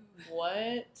do we do?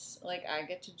 what? Like, I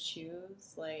get to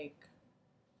choose like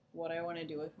what I want to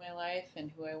do with my life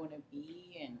and who I want to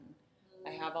be, and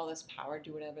I have all this power to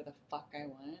do whatever the fuck I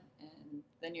want, and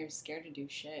then you're scared to do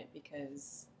shit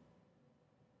because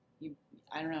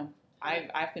I don't know.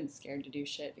 I've been scared to do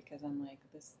shit because I'm like,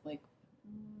 this, like,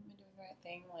 am I doing the right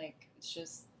thing? Like, it's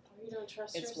just, Or you don't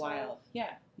trust it's yourself. wild.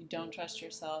 Yeah, you don't trust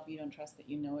yourself. You don't trust that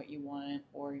you know what you want,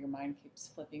 or your mind keeps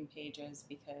flipping pages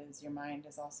because your mind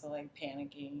is also like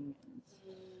panicking. And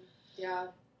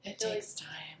Yeah. it feel takes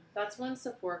time. That's when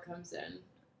support comes in.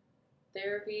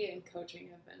 Therapy and coaching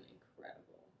have been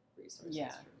incredible resources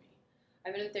for me.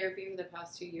 I've been in therapy for the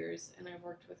past 2 years, and I've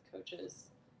worked with coaches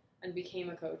and became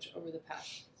a coach over the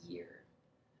past year.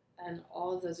 And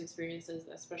all of those experiences,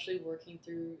 especially working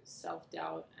through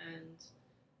self-doubt and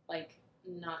like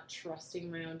not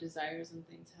trusting my own desires and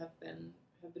things, have been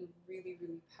really,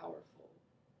 really powerful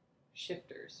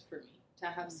shifters for me to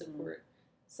have support,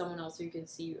 someone else who can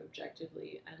see you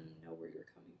objectively and know where you're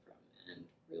coming from, and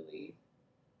really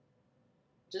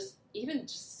just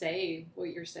say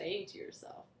what you're saying to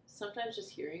yourself. Sometimes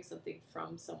just hearing something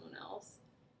from someone else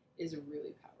is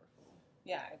really powerful.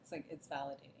 Yeah, it's like, it's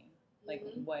validating. Like,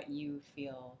 what you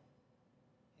feel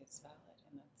is valid,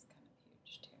 and that's kind of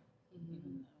huge too. Even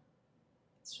though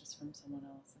it's just from someone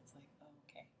else, it's like, oh,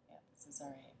 okay, yeah, this is all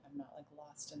right. I'm not like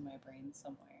lost in my brain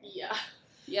somewhere.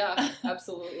 Yeah,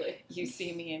 absolutely. You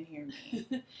see me and hear me.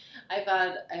 I've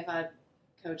had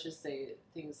coaches say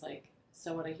things like,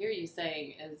 so what I hear you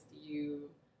saying is you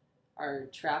are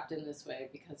trapped in this way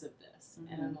because of this.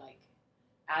 And I'm like,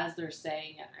 as they're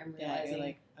saying it, I'm realizing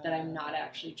like, that I'm not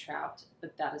actually trapped,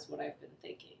 but that is what I've been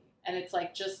thinking. And it's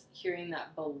like just hearing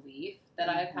that belief that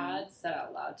I've had said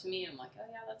out loud to me, I'm like, oh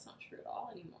yeah, that's not true at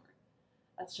all anymore.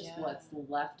 That's just what's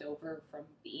left over from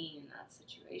being in that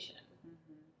situation.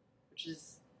 Which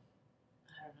is,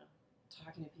 I don't know,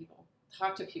 talking to people.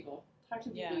 Talk to people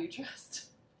you trust.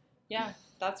 Yeah,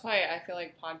 that's why I feel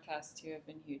like podcasts too have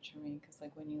been huge for me, because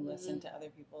like when you listen to other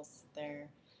people sit there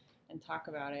and talk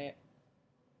about it,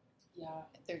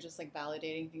 they're just like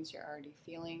validating things you're already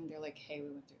feeling. They're like, hey, we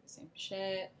went through the same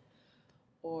shit.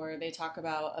 Or they talk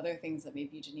about other things that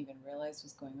maybe you didn't even realize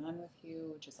was going on with you,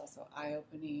 which is also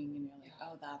eye-opening, and you're like,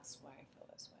 oh, that's why I feel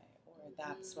this way, or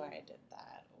that's why I did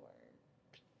that, or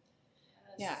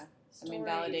I mean,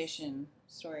 validation,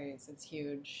 stories, it's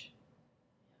huge.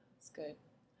 It's good.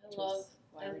 I love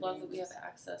that we have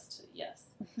access to,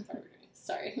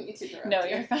 sorry, I didn't mean to interrupt. No,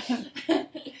 you're fine.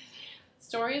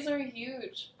 Stories are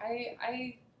huge. I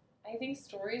think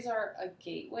stories are a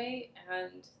gateway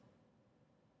and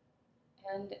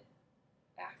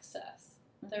access.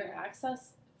 They're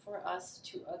access for us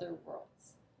to other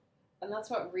worlds. And that's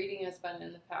what reading has been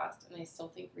in the past, and I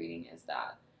still think reading is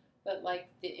that. But like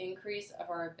the increase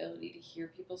of our ability to hear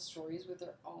people's stories with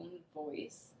their own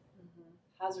voice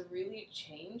has really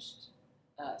changed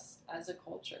us as a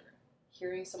culture.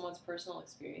 Hearing someone's personal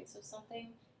experience of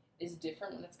something is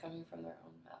different when it's coming from their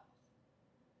own mouth.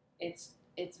 It's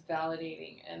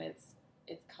validating, and it's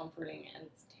comforting, and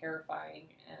it's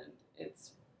terrifying, and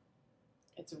it's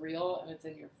real, and it's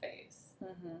in your face.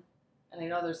 And I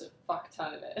know there's a fuck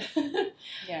ton of it.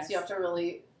 Yes. So you have to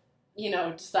really,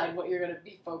 decide what you're going to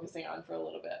be focusing on for a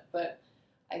little bit. But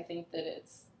I think that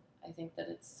it's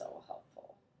so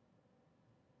helpful.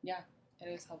 Yeah, it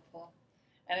is helpful.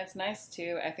 And it's nice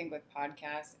too, I think, with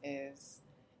podcasts is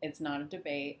it's not a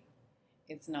debate.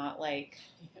 It's not like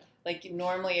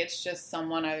normally it's just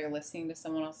someone either listening to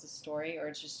someone else's story, or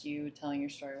it's just you telling your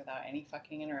story without any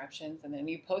fucking interruptions, and then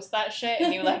you post that shit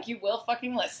and you will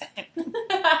fucking listen.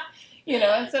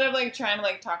 Instead of like trying to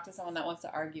like talk to someone that wants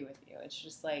to argue with you. It's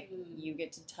just like you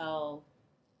get to tell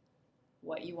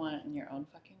what you want in your own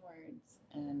fucking words,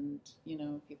 and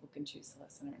people can choose to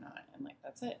listen or not, and like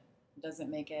that's it. It doesn't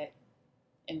make it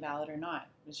invalid or not.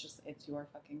 It's your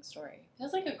fucking story.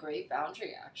 Feels like a great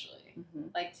boundary, actually.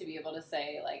 Like to be able to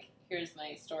say, like, here's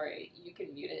my story. You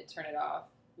can mute it, turn it off,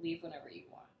 leave whenever you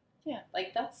want. Yeah.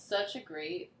 Like that's such a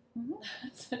great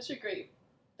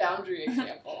boundary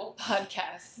example.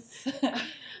 Podcasts.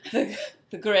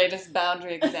 the greatest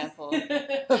boundary example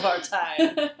of our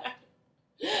time.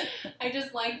 I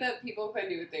just like that people can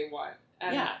do what they want.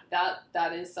 And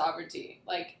that is sovereignty.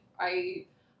 Like I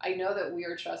know that we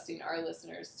are trusting our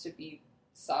listeners to be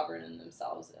sovereign in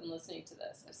themselves and listening to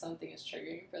this. If something is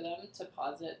triggering for them, to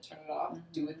pause it, turn it off,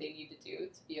 do what they need to do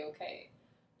to be okay.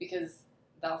 Because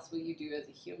that's what you do as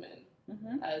a human.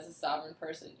 As a sovereign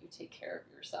person, you take care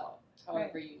of yourself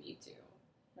however you need to.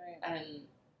 Right. And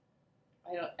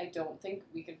I don't think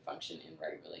we can function in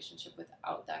right relationship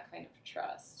without that kind of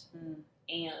trust.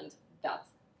 And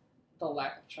that's the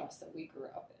lack of trust that we grew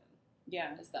up in.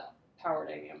 Yeah. Is that power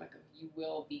dynamic of you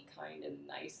will be kind and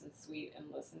nice and sweet and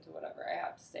listen to whatever I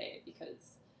have to say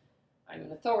because I'm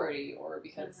an authority or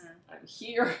because I'm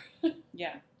here.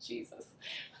 Yeah. Jesus.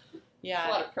 Yeah. It's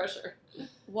a lot of pressure.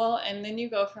 Well, and then you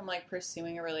go from like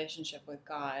pursuing a relationship with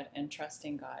God and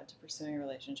trusting God to pursuing a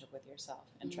relationship with yourself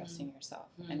and trusting yourself.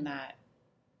 And that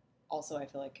also I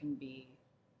feel like can be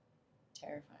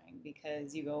terrifying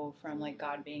because you go from like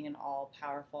God being an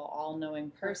all-powerful,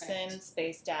 all-knowing person,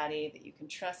 space daddy that you can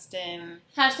trust in.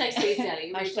 Hashtag space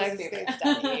daddy. Hashtag space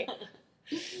daddy.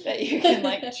 That you can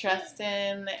like trust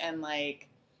in and like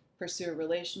pursue a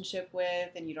relationship with,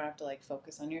 and you don't have to like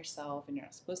focus on yourself, and you're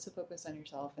not supposed to focus on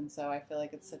yourself. And so I feel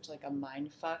like it's such like a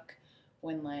mind fuck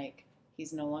when like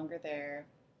he's no longer there.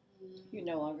 You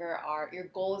no longer are. Your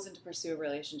goal isn't to pursue a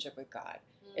relationship with God.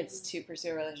 It's to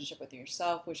pursue a relationship with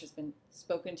yourself, which has been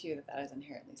spoken to you that is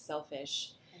inherently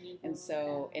selfish and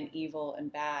so and evil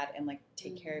and bad, and like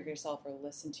take care of yourself or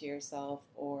listen to yourself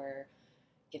or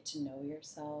get to know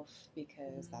yourself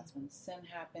because that's when sin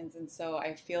happens. And so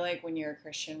I feel like when you're a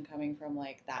Christian coming from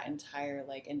like that entire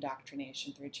like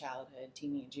indoctrination through childhood,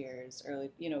 teenage years,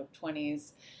 early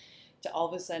 20s, to all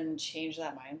of a sudden change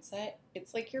that mindset,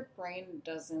 it's like your brain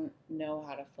doesn't know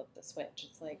how to flip the switch.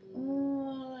 It's like,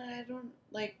 I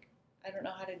don't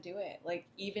know how to do it. Like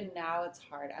even now it's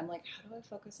hard. I'm like, how do I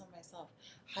focus on myself?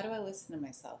 How do I listen to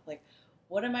myself? Like,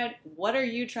 what are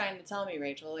you trying to tell me,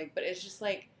 Rachel? Like, but it's just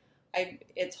like,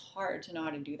 it's hard to know how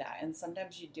to do that. And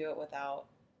sometimes you do it without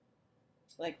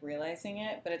like realizing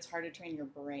it, but it's hard to train your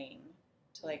brain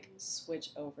to like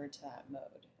switch over to that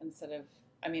mode instead of,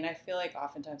 I mean, I feel like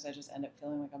oftentimes I just end up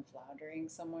feeling like I'm floundering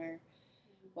somewhere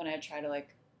when I try to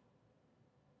like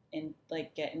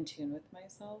get in tune with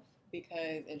myself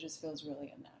because it just feels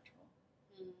really unnatural.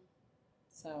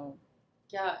 So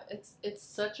yeah, it's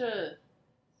such a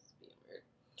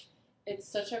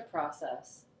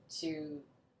process to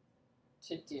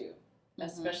do,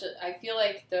 especially I feel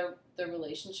like the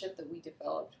relationship that we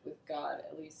developed with God,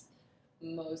 at least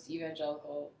most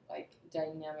evangelical like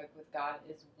dynamic with God,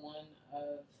 is one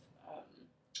of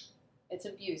it's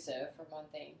abusive for one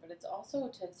thing, but it's also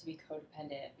tends to be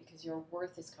codependent because your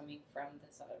worth is coming from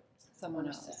this other someone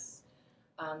person. else.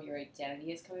 Your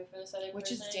identity is coming from this other Which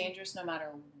person. is dangerous no matter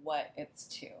what it's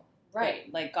to. Right.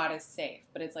 But, like God is safe,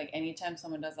 but it's like anytime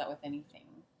someone does that with anything.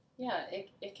 Yeah,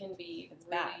 it can be it's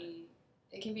really bad.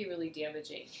 It can be really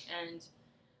damaging, and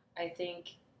I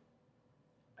think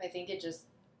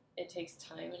it takes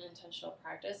time and intentional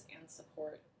practice and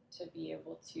support to be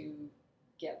able to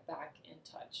get back in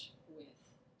touch with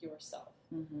yourself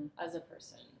as a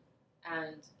person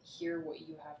and hear what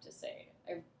you have to say.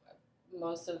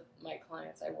 Most of my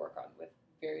clients I work on with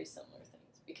very similar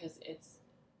things because it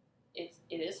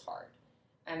is hard,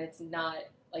 and it's not,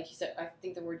 like you said, I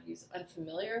think the word used,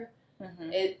 unfamiliar.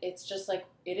 It's just like,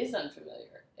 it is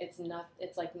unfamiliar.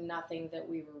 It's like nothing that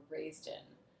we were raised in.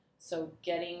 So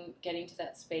getting to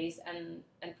that space and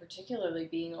particularly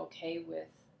being okay with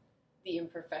the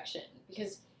imperfection,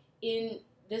 because in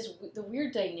this, the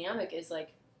weird dynamic is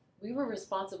like we were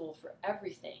responsible for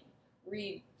everything.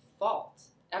 Read fault.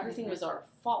 Everything was our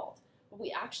fault. But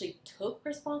we actually took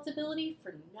responsibility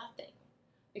for nothing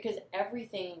because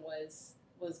everything was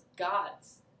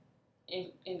God's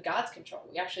in God's control.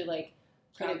 We actually like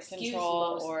could God's excuse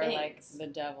control, most or things. like the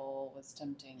devil was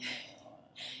tempting you.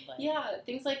 Like, yeah,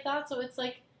 things like that. So it's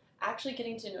like actually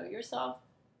getting to know yourself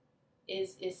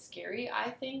is scary, I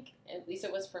think. At least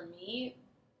it was for me,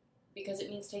 because it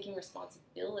means taking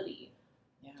responsibility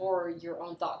for your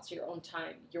own thoughts, your own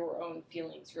time, your own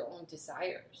feelings, your own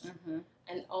desires,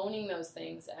 and owning those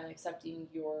things and accepting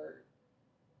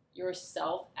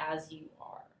yourself as you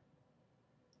are,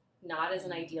 not as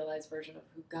an idealized version of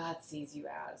who God sees you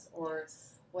as or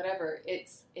whatever.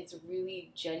 It's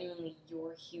really genuinely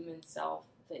your human self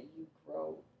that you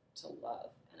grow to love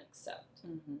and accept,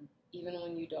 even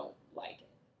when you don't like it.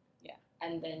 Yeah,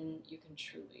 and then you can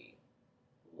truly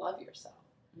love yourself.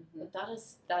 But that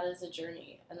is a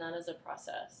journey, and that is a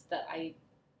process that I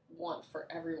want for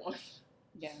everyone.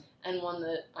 Yeah, and one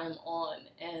that I'm on,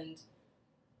 and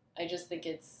I just think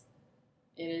it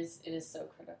is so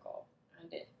critical,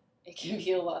 and it can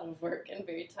be a lot of work and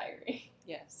very tiring.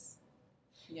 Yes.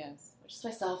 Which is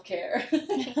my self-care.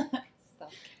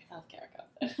 Self-care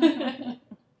concept.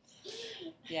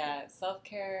 Yeah,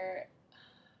 self-care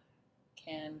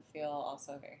can feel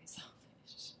also very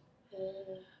selfish.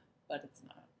 But it's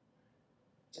not.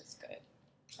 It's good.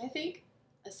 I think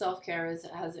self-care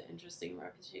has an interesting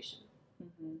reputation.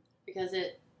 Because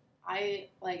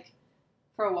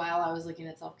for a while I was looking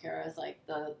at self-care as like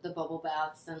the bubble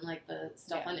baths and like the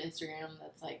stuff on Instagram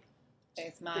that's like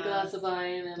face the mask, glass of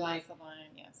wine and glass of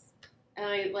wine, yes. And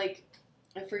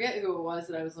I forget who it was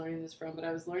that I was learning this from, but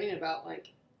I was learning about,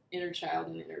 like, inner child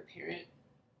and inner parent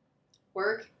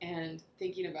work and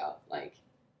thinking about, like,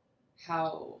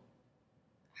 how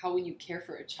when you care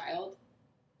for a child,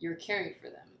 you're caring for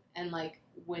them. And, like,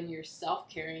 when you're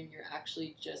self-caring, you're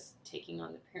actually just taking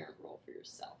on the parent role for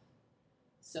yourself.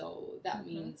 So that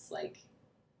means, like,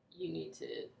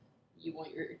 you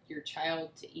want your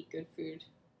child to eat good food.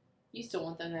 You still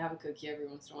want them to have a cookie every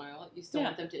once in a while. You still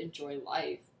want them to enjoy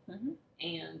life.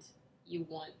 And you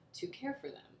want to care for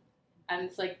them. And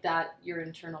it's like that your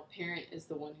internal parent is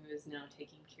the one who is now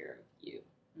taking care of you.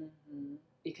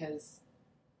 Because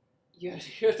you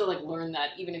have to, like, learn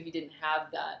that. Even if you didn't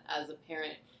have that as a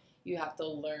parent, you have to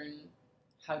learn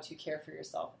how to care for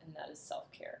yourself, and that is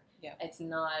self-care. Yeah. It's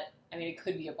not, I mean, it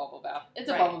could be a bubble bath. It's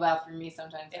a bubble bath for me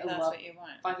sometimes. If that's what you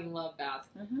want. Fucking love baths.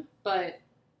 But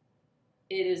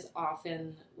it is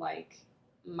often, like,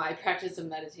 my practice of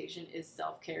meditation is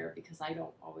self-care because I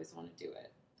don't always want to do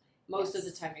it. Most of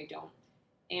the time I don't.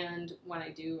 And when I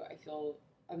do, I feel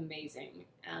amazing,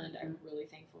 and I'm really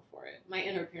thankful for it. My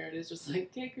inner parent is just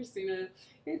like, okay, Christina,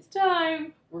 it's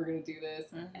time. We're going to do this,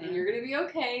 and you're going to be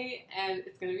okay, and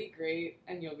it's going to be great,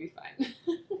 and you'll be fine.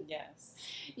 Yes.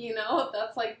 You know,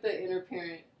 that's like the inner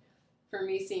parent. For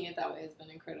me, seeing it that way has been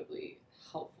incredibly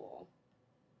helpful.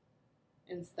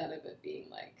 Instead of it being,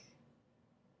 like,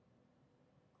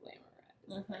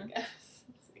 glamorized, I guess.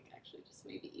 It's like actually just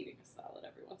maybe eating a salad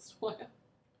every once in a while.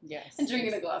 Yes. And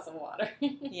drinking a glass of water.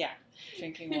 Yeah.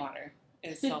 Drinking water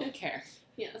is self-care.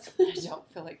 Yes. I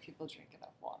don't feel like people drink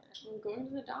enough water. Well, going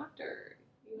to the doctor,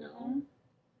 you know,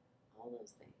 all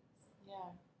those things. Yeah.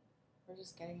 Or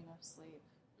just getting enough sleep.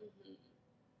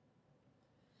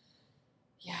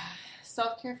 Yeah.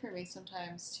 Self-care for me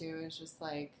sometimes, too, is just,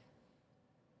 like,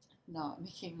 not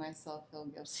making myself feel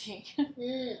guilty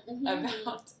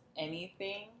about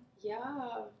anything.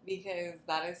 Yeah. Because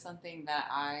that is something that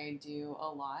I do a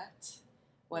lot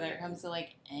when it comes to,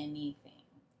 like, anything.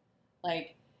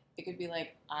 Like, it could be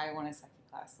like, I want a second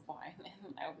glass of wine,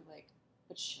 and I would be like,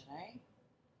 but should I?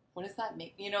 What does that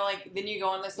make? You know, like, then you go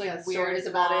on this, like, weird stories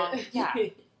about it. Yeah.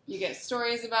 You get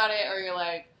stories about it, or you're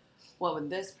like, what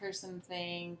would this person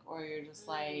think? Or you're just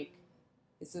like,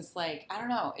 it's just like, I don't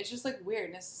know. It's just, like, weird.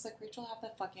 And it's just like, Rachel, have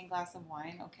the fucking glass of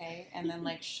wine, okay? And then,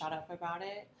 like, shut up about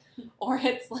it. Or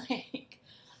it's like,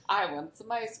 I want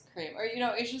some ice cream. Or, you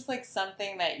know, it's just, like,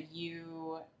 something that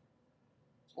you,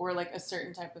 or, like, a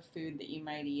certain type of food that you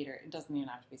might eat. Or it doesn't even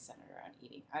have to be centered around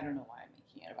eating. I don't know why I'm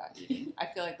making it about eating. I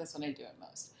feel like that's when I do it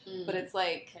most. But it's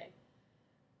like,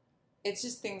 it's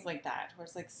just things like that. Where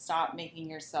it's like, stop making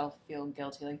yourself feel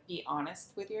guilty. Like, be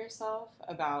honest with yourself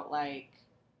about, like,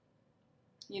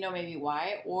 you know, maybe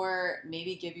why, or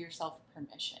maybe give yourself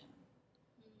permission.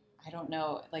 I don't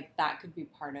know, like, that could be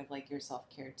part of, like, your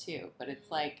self-care too, but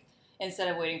it's like, instead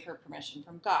of waiting for permission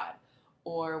from God,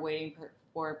 or waiting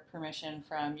for permission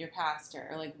from your pastor,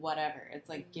 or, like, whatever, it's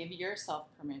like, give yourself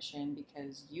permission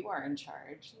because you are in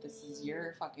charge. This is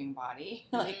your fucking body.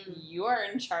 Like, you are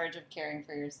in charge of caring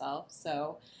for yourself.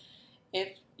 So if,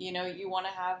 you know, you want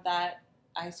to have that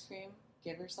ice cream,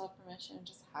 give yourself permission and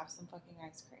just have some fucking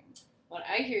ice cream. What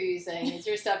I hear you saying is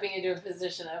you're stepping into a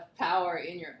position of power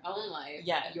in your own life.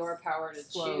 Yes. Your power to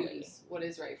Slowly. choose what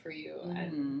is right for you.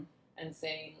 And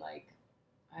saying, like,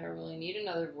 I don't really need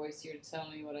another voice here to tell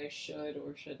me what I should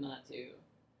or should not do.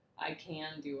 I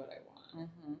can do what I want.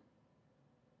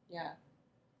 Yeah.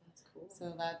 That's cool.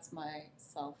 So that's my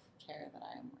self-care that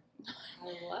I am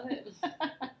working on. I love it.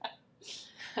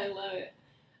 I love it.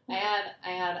 I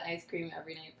had ice cream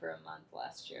every night for a month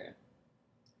last year.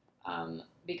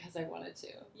 Because I wanted to.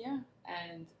 Yeah.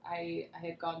 And I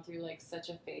had gone through, like, such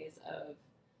a phase of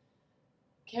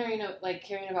caring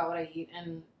about what I eat,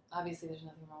 and obviously there's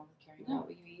nothing wrong with caring about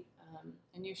what you eat.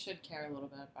 And you should care a little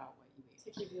bit about what you eat.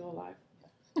 To keep you alive.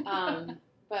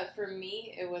 But for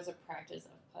me, it was a practice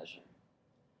of pleasure.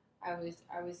 I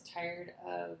was tired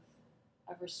of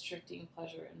restricting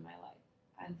pleasure in my life.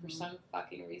 And for some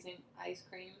fucking reason, ice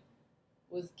cream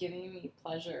was giving me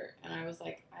pleasure, and I was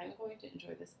like, I'm going to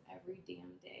enjoy this every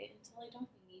damn day until I don't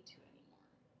need to anymore.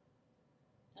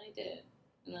 And I did.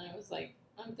 And then I was like,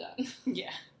 I'm done.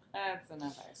 Yeah. That's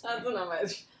enough ice cream. That's enough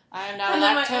ice cream. I'm now And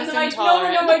lactose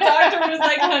intolerant. No, my doctor was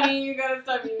like, honey, you gotta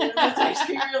stop eating this ice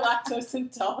cream, you're lactose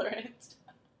intolerant.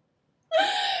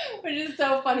 Which is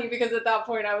so funny because at that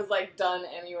point I was like done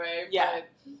anyway. Yeah.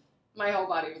 But my whole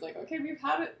body was like, okay, we've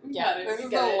had it. This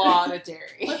is a lot of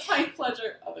dairy. Let's find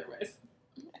pleasure otherwise.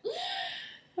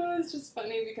 It was just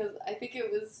funny because I think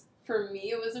it was, for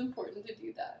me, it was important to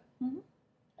do that.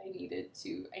 I needed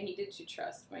to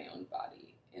trust my own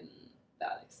body in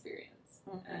that experience.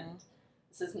 And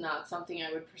this is not something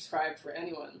I would prescribe for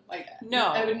anyone. Like, No.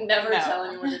 I would never No. tell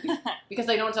anyone to do, because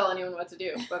I don't tell anyone what to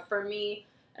do. But for me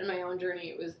and my own journey,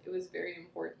 it was very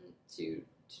important to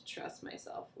trust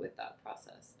myself with that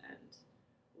process and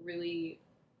really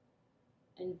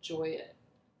enjoy it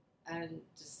and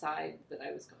decide that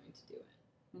I was going to do it.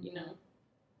 Mm-hmm. You know,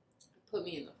 put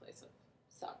me in the place of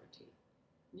sovereignty.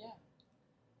 Yeah.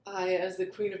 I, as the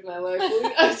queen of my life, will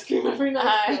eat ice cream every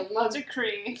night for a month.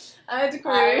 decree. I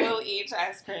decree. I will eat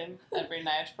ice cream every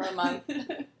night for a month,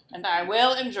 and I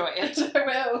will enjoy it. I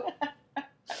will.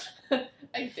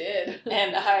 I did.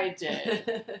 And I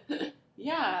did.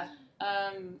 Yeah.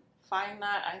 Find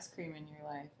that ice cream in your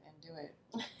life and do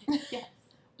it. Yes.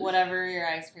 Whatever your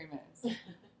ice cream is.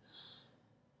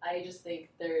 I just think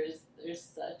there's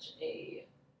such a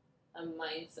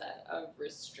mindset of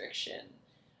restriction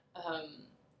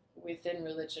within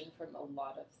religion from a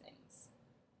lot of things,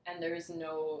 and there is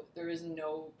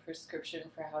no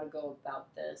prescription for how to go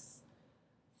about this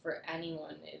for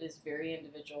anyone. It is very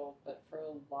individual, but for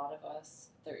a lot of us,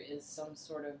 there is some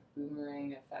sort of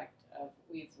boomerang effect of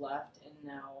we've left and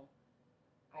now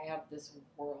I have this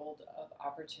world of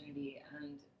opportunity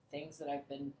and things that I've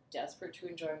been desperate to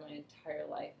enjoy my entire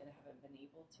life and haven't been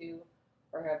able to,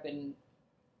 or have been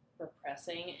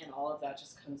repressing, and all of that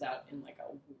just comes out in like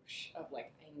a whoosh of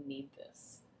like, I need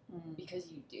this.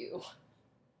 Because you do.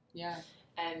 Yeah.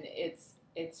 And it's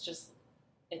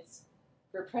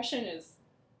repression is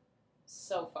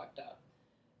so fucked up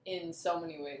in so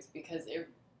many ways, because it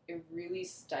really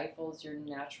stifles your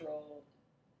natural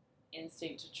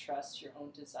instinct to trust your own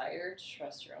desire, to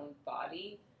trust your own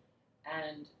body.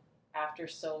 And after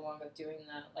so long of doing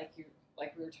that, like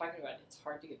we were talking about, it's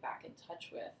hard to get back in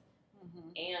touch with. Mm-hmm.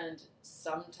 And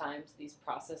sometimes these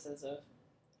processes of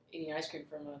eating ice cream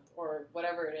for a month or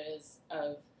whatever it is,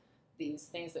 of these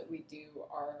things that we do,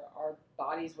 are our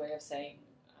body's way of saying,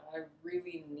 I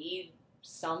really need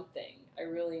something. I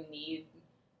really need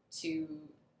to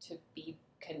be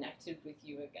connected with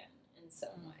you again in some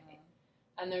way.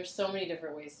 And there's so many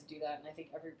different ways to do that, and I think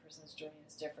every person's journey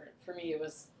is different. For me, it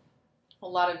was a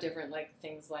lot of different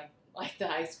things like the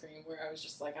ice cream, where I was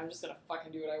just like, I'm just gonna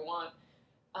fucking do what I want.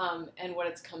 And what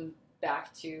it's come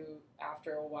back to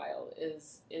after a while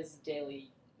is daily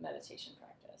meditation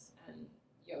practice and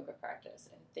yoga practice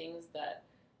and things that,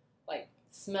 like,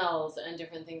 smells and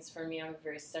different things. For me, I'm a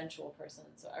very sensual person,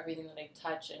 so everything that I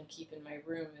touch and keep in my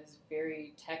room is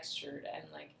very textured, and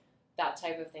like that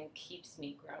type of thing keeps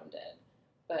me grounded.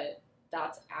 But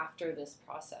that's after this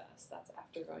process. That's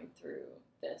after going through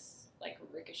this like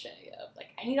ricochet of like,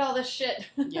 I need all this shit.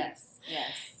 Yes.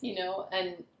 Yes. You know,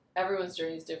 and everyone's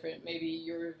journey is different. Maybe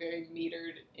you're very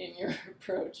metered in your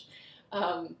approach,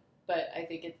 but I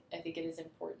think it is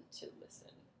important to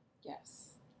listen.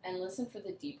 Yes. And listen for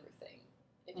the deeper thing.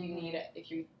 If you need it,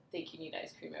 if you think you need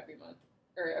ice cream every month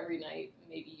or every night,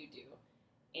 maybe you do,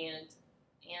 and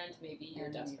maybe you're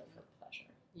desperate for pleasure.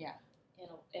 Yeah.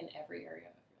 In every area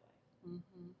of your life.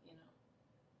 Mm-hmm. You know.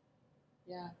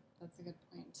 Yeah, that's a good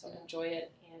point. So enjoy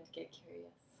it and get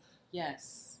curious.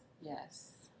 Yes.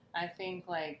 Yes. I think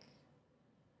like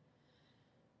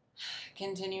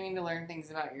continuing to learn things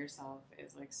about yourself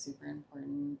is like super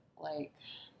important. Like,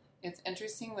 it's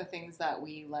interesting the things that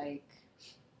we like.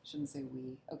 Shouldn't say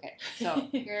we. Okay, so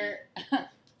here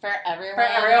for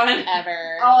everyone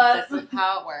ever, this is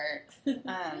how it works.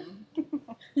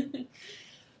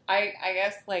 I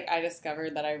guess like I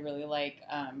discovered that I really like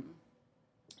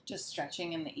just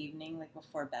stretching in the evening, like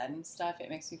before bed and stuff. It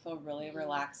makes me feel really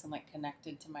relaxed and like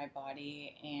connected to my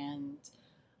body, and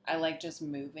I like just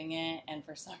moving it. And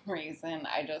for some reason,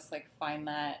 I just like find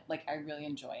that like I really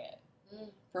enjoy it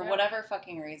for whatever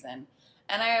fucking reason.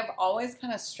 And I have always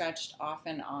kind of stretched off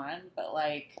and on, but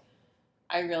like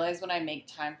I realize when I make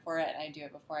time for it and I do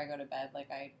it before I go to bed, like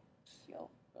I feel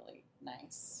really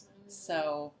nice.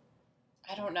 So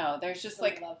I don't know. There's just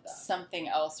like something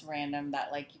else random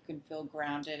that like you can feel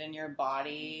grounded in your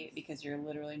body because you're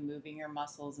literally moving your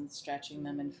muscles and stretching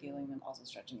them and feeling them. Also,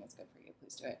 stretching is good for you.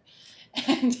 Please do it.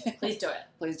 And please do it.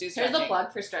 Please do stretching. Here's a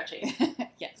plug for stretching.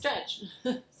 Yes. Stretch.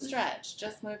 Stretch.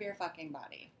 Just move your fucking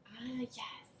body. Yes.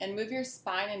 And move your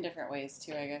spine in different ways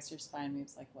too. I guess your spine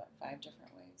moves like what, 5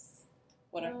 different ways?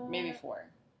 Whatever, maybe 4.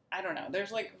 I don't know.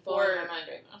 There's like 4. Blowing my mind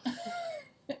right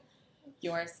now.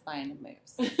 Your spine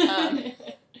moves.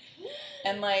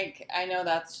 And like, I know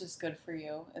that's just good for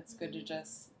you. It's good to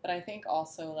just, but I think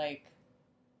also like,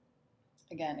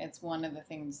 again, it's one of the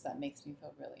things that makes me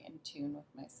feel really in tune with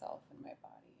myself and my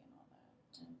body and all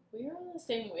that. And we are on the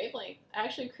same wavelength. I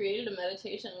actually created a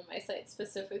meditation on my site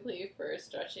specifically for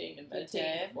stretching and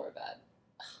meditating before bed.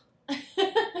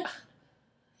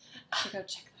 I should go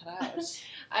check that out.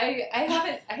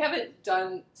 I haven't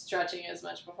done stretching as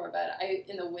much before bed.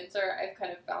 In the winter I've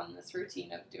kind of found this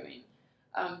routine of doing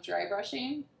dry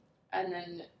brushing and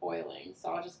then oiling. So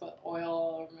I'll just put oil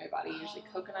all over my body, usually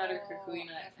coconut or kukui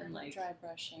nut, and like dry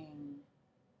brushing.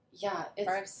 Yeah,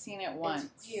 or I've seen it once.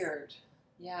 It's weird.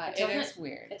 Yeah, it is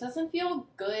weird. It doesn't feel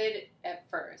good at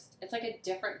first. It's like a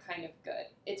different kind of good.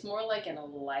 It's more like an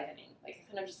enlivening. Like it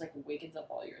kind of just like wakens up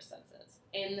all your senses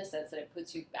in the sense that it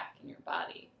puts you back in your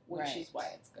body, which is why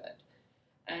it's good.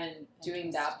 And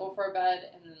doing that before bed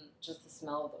and then just the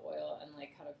smell of the oil and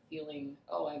like kind of feeling,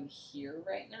 oh, I'm here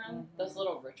right now. Mm-hmm. Those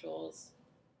little rituals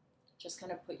just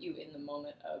kind of put you in the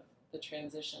moment of the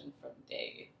transition from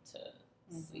day to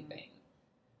sleeping.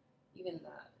 Even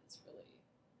that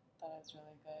is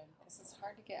really good because it's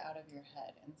hard to get out of your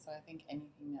head, and so I think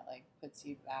anything that like puts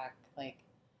you back, like,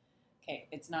 okay,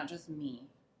 it's not just me,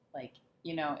 like,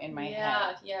 you know, in my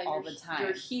head all the time.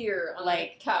 You're here on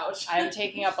like, the couch. I'm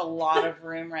taking up a lot of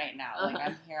room right now. Like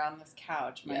I'm here on this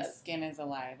couch. My skin is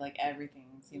alive. Like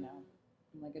everything's, you know,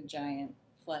 I'm like a giant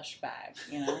flesh bag,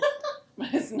 you know.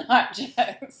 But it's not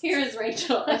just. Here is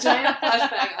Rachel, a giant flesh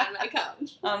bag on my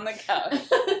couch. On the couch.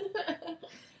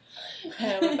 I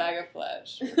am a bag of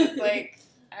flesh. It's like,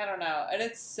 I don't know. And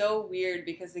it's so weird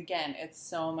because, again, it's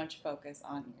so much focus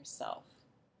on yourself.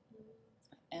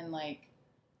 And, like,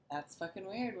 that's fucking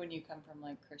weird when you come from,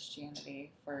 like,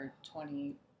 Christianity for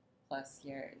 20 plus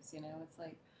years. You know, it's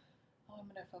like, oh, I'm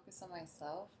going to focus on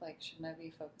myself? Like, shouldn't I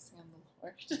be focusing on the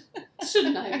Lord?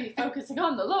 Shouldn't I be focusing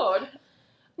on the Lord?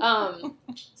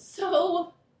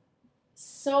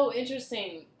 So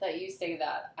interesting that you say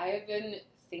that. I have been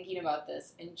thinking about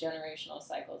this in generational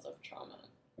cycles of trauma.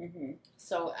 Mm-hmm.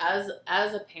 So as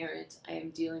a parent, I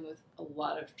am dealing with a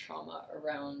lot of trauma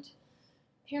around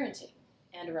parenting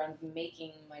and around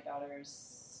making my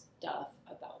daughter's stuff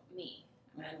about me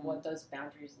and what those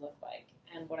boundaries look like.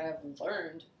 And what I have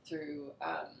learned through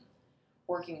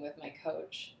working with my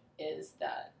coach is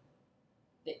that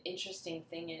the interesting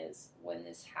thing is when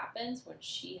this happens, when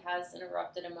she has an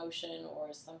erupted emotion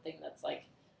or something that's like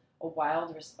a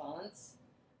wild response,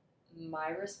 my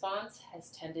response has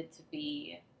tended to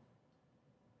be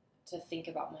to think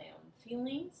about my own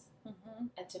feelings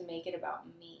and to make it about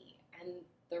me. And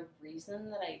the reason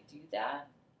that I do that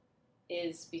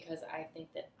is because I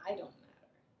think that I don't matter.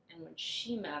 And when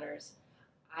she matters,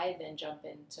 I then jump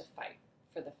in to fight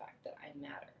for the fact that I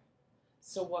matter.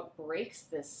 So what breaks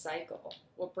this cycle,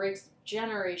 what breaks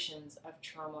generations of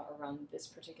trauma around this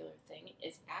particular thing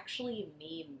is actually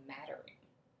me mattering.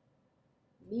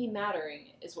 Me mattering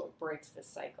is what breaks this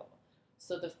cycle.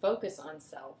 So the focus on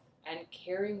self and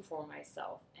caring for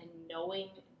myself and knowing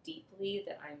deeply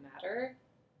that I matter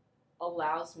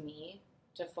allows me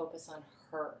to focus on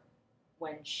her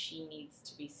when she needs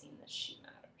to be seen that she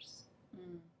matters.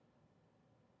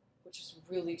 Which has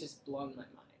really just blown my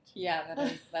mind. Yeah,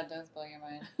 that does blow your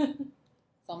mind.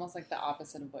 It's almost like the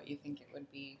opposite of what you think it would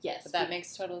be. Yes. But that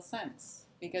makes total sense.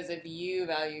 Because if you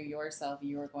value yourself,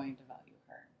 you are going to value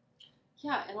her.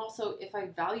 Yeah, and also, if I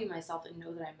value myself and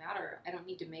know that I matter, I don't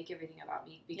need to make everything about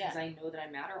me because I know that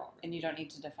I matter already. And you don't need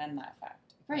to defend that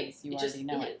fact. Right. You already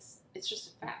know it. It's just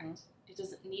a fact. It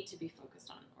doesn't need to be focused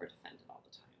on or defended all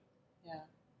the time. Yeah.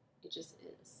 It just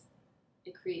is.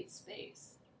 It creates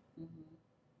space.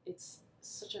 It's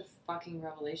such a fucking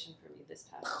revelation for me this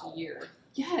past year.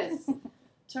 Yes.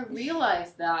 To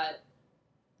realize that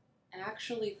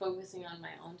actually focusing on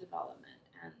my own development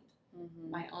and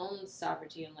my own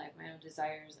sovereignty in life, my own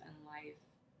desires in life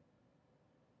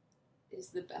is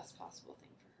the best possible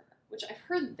thing for her. Which I've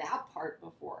heard that part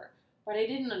before, but I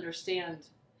didn't understand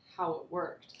how it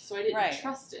worked. So I didn't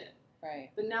trust it. Right.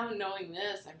 But now knowing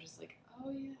this, I'm just like,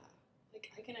 oh yeah.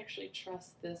 Like I can actually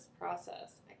trust this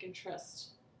process. I can trust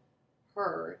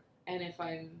her, and if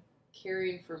I'm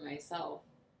caring for myself,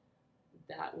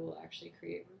 that will actually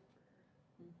create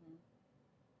room for her.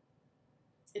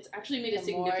 It's actually made a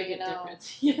significant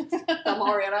difference. Yes, the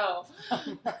more you know.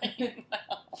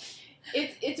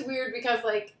 It's weird because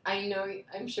like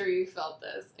I'm sure you felt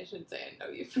this. I shouldn't say I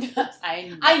know you felt this.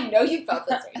 I know you felt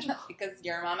this, Rachel. Because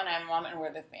you're a mom and I'm a mom and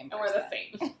we're the same person.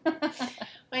 And we're the same.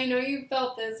 I know you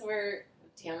felt this where,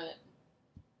 damn it.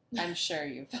 I'm sure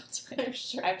you felt it.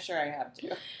 I'm sure I have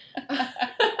too.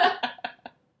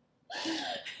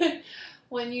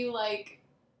 When you like,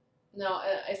 no,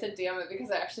 I said damn it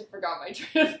because I actually forgot my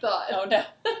train of thought. Oh no.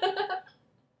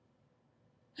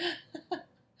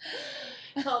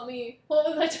 Help me.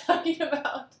 What was I talking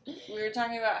about? We were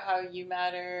talking about how you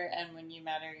matter, and when you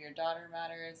matter, your daughter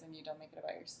matters, and you don't make it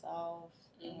about yourself.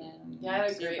 And yeah, I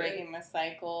agree. You're breaking the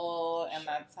cycle, and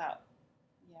that's how.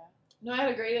 Yeah. No, I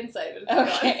had a great insight. It's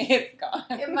Okay, it's gone.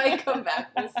 It might come back.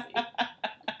 We'll see.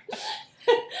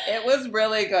 It was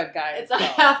really good, guys. It's a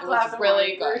half It glass was of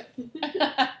really wine.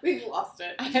 good. We've lost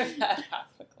it. I've had half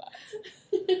a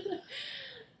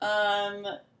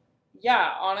glass.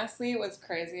 Yeah, honestly, what's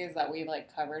crazy is that we've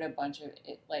like covered a bunch of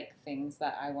things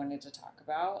that I wanted to talk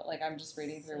about. Like I'm just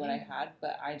reading through what I had,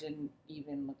 but I didn't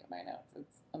even look at my notes.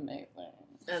 It's amazing.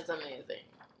 That's amazing.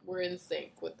 We're in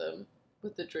sync with the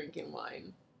drinking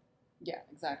wine. Yeah,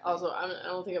 exactly. Also, I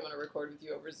don't think I'm gonna record with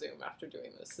you over Zoom after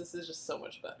doing this. This is just so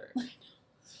much better.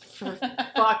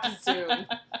 Fuck Zoom.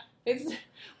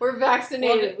 We're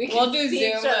vaccinated. We'll do see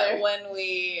Zoom each other. when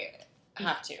we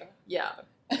have to. Yeah.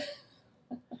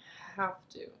 Have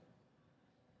to.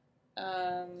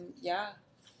 Yeah.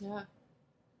 Yeah.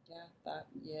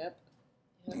 Yep.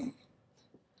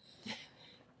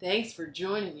 Thanks for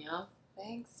joining, y'all.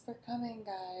 Thanks for coming,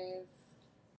 guys.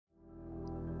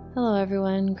 Hello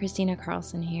everyone, Christina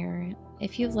Carlson here.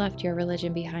 If you've left your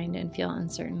religion behind and feel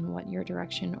uncertain what your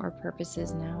direction or purpose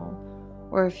is now,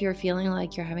 or if you're feeling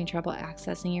like you're having trouble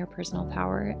accessing your personal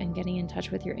power and getting in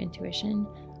touch with your intuition,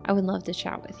 I would love to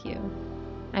chat with you.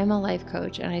 I'm a life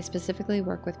coach and I specifically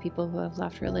work with people who have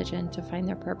left religion to find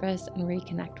their purpose and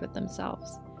reconnect with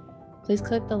themselves. Please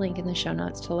click the link in the show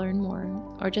notes to learn more,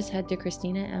 or just head to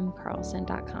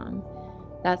ChristinaMCarlson.com.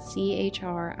 That's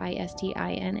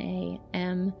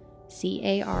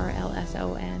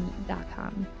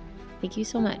ChristinaMCarlson.com. Thank you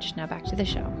so much. Now back to the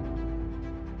show.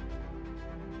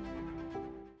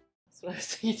 That's what I was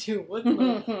saying too. What's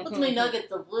my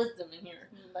nuggets of wisdom in here?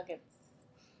 Nuggets.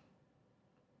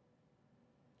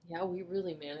 Yeah, we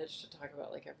really managed to talk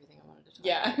about like everything I wanted to talk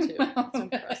Yeah. about too.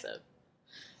 It's impressive.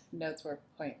 Notes were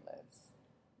pointless.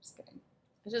 Just kidding.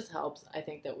 It just helps, I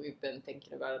think, that we've been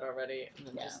thinking about it already and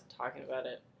then just talking about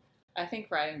it. I think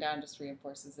writing down just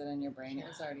reinforces it in your brain. Yeah. It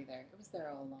was already there. It was there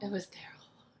all along. It was there all along.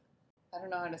 I don't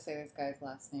know how to say this guy's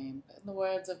last name, but in the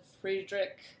words of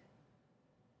Friedrich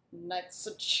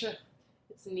Nietzsche.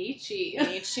 It's Nietzsche.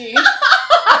 Nietzsche.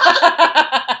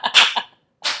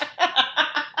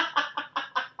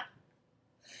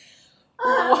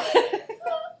 Oh, that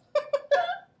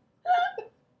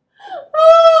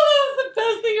was the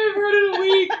best thing I've heard in a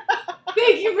week.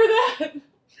 Thank you for that.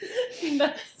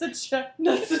 That's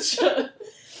such a...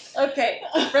 Okay,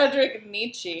 Friedrich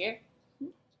Nietzsche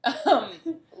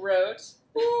wrote,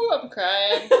 ooh, I'm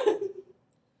crying.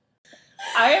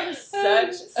 I am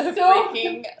such a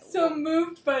freaking... so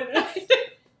moved by this.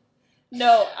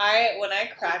 No, when I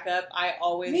crack up, I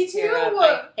always Me tear too.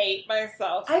 up. I hate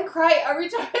myself. I cry every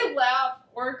time I laugh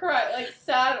or cry, like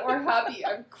sad or happy.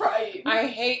 I'm crying. I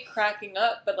hate cracking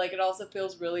up, but like it also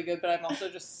feels really good, but I'm also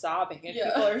just sobbing, and Yeah.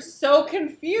 people are so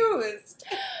confused.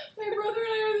 My brother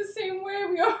and I are the same way.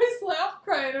 We always laugh,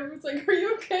 cry, and everyone's like, "Are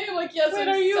you okay?" I'm like, "Yes, Wait,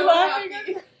 I'm are you so laughing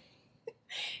happy."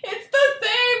 It's the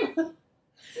same.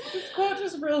 This quote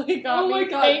just really got Oh me. my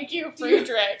God. Thank you, Do you-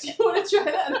 Friedrich. Do you want to try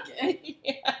that again?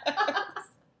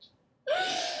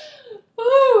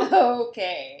 Ooh.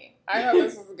 Okay. I thought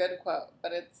this was a good quote,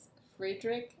 but it's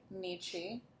Friedrich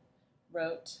Nietzsche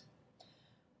wrote,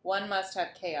 "One must have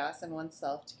chaos in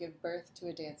oneself to give birth to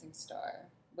a dancing star,"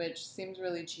 which seems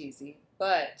really cheesy,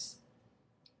 but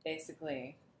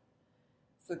basically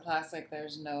it's the classic,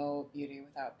 there's no beauty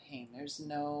without pain. There's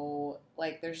no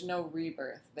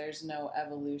rebirth. There's no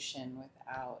evolution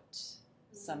without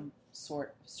some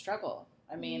sort of struggle.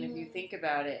 I mean, if you think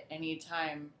about it,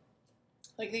 anytime,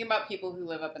 like think about people who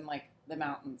live up in like the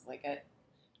mountains, like at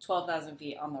 12,000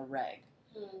 feet on the reg.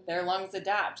 Their lungs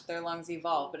adapt, their lungs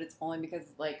evolve, but it's only because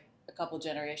like a couple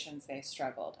generations they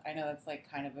struggled. I know that's like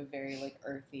kind of a very like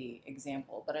earthy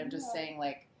example, but I'm just saying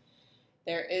like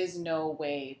there is no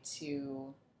way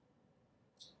to,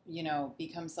 you know,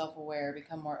 become self-aware,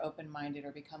 become more open-minded,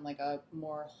 or become like a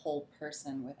more whole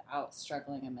person without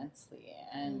struggling immensely.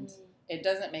 And it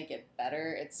doesn't make it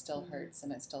better. It still hurts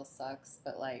and it still sucks,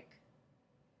 but like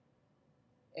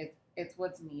it's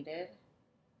what's needed.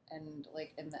 And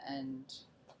like in the end,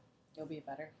 you'll be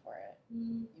better for it.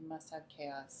 You must have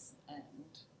chaos and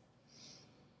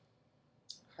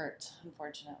hurt,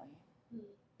 unfortunately.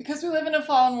 Because we live in a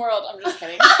fallen world. I'm just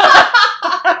kidding.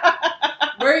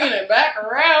 Bringing it back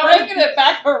around. Bringing it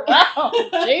back around.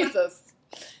 Jesus.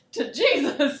 To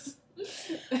Jesus.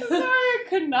 Sorry, I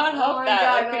could not help my that.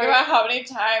 God, Like, no, think about how many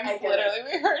times I get literally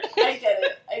we heard it.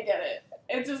 I get it.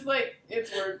 It's just like,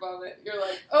 it's word vomit. You're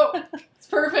like, oh, it's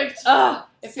perfect.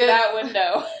 It's that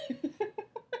window.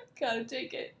 Gotta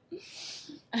take it.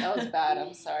 That was bad.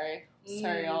 I'm sorry.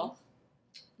 Sorry, y'all.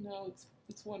 No,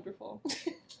 it's wonderful.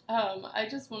 I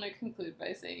just want to conclude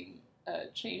by saying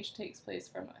change takes place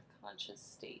from a conscious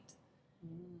state.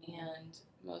 And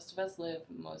most of us live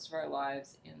most of our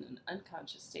lives in an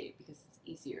unconscious state because it's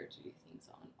easier to do things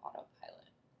on autopilot.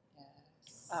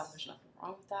 Yes. There's nothing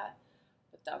wrong with that,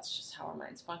 but that's just how our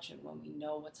minds function. When we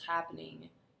know what's happening,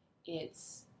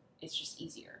 it's just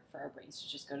easier for our brains to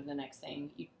just go to the next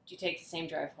thing. You take the same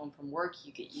drive home from work,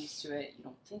 you get used to it, you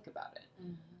don't think about it.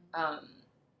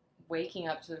 Waking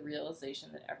up to the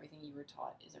realization that everything you were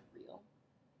taught isn't real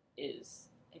is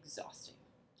exhausting.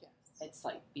 Yes. It's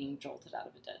like being jolted out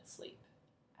of a dead sleep.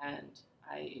 And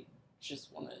I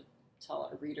just want to tell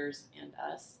our readers and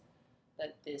us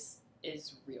that this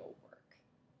is real work.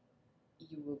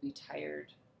 You will be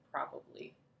tired,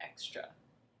 probably extra,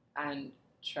 and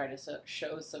try to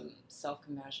show some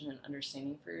self-compassion and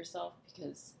understanding for yourself,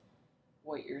 because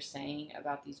what you're saying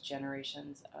about these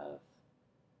generations of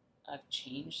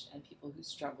change and people who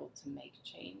struggle to make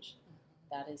change,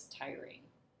 that is tiring.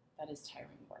 That is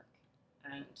tiring work.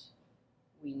 And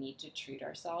we need to treat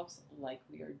ourselves like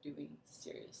we are doing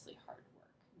seriously hard work.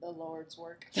 The Lord's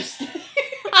work.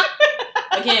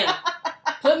 Again,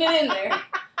 putting it in there.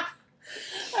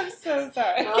 I'm so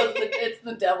sorry. Well, it's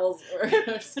the devil's work.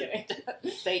 I'm just kidding.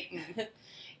 Satan.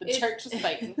 The church of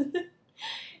Satan.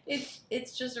 It's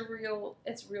just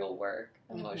it's real work.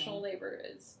 Emotional labor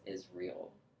is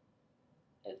real.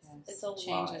 It's a lot.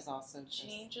 Change is also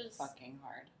just is fucking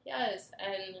hard. Yes,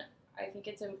 and I think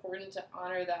it's important to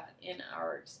honor that in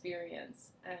our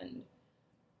experience and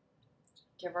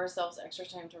give ourselves extra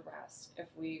time to rest. If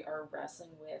we are wrestling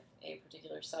with a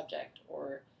particular subject,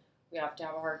 or we have to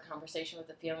have a hard conversation with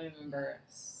a family member,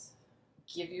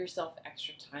 give yourself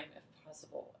extra time if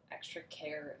possible, extra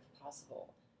care if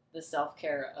possible. The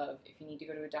self-care of, if you need to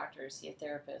go to a doctor, see a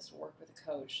therapist, work with a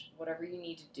coach, whatever you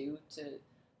need to do to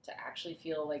actually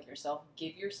feel like yourself,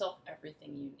 give yourself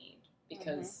everything you need,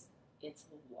 because it's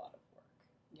a lot of work.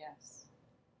 Yes.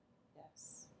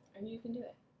 Yes. And you can do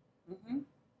it. Mm-hmm.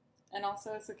 And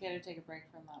also it's okay to take a break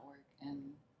from that work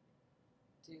and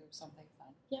do something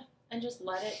fun. Yeah, and just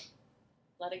let it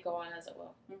go on as it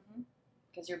will. Mm-hmm.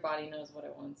 Because your body knows what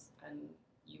it wants, and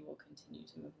you will continue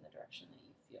to move in the direction that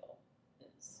you feel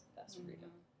is best for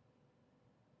you.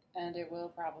 And it will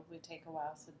probably take a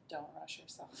while, so don't rush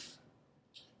yourself.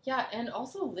 Yeah, and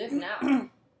also live now.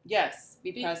 Yes,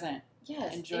 be present.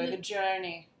 Yes. Enjoy the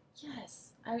journey.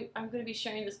 Yes. I'm going to be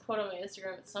sharing this quote on my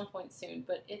Instagram at some point soon,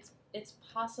 but it's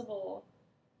possible.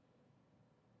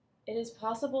 It is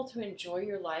possible to enjoy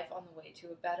your life on the way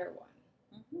to a better one.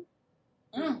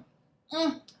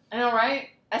 I know, right?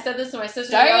 I said this to my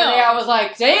sister the other day. I was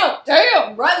like,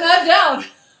 damn, writing that down.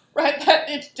 Write that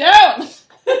bitch down.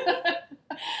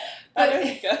 That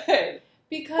is good.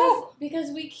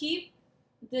 Because we keep,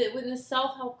 in the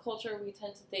self-help culture, we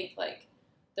tend to think, like,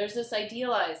 there's this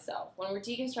idealized self. When we're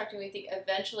deconstructing, we think,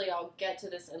 eventually I'll get to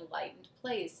this enlightened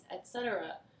place,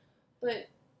 etc. But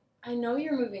I know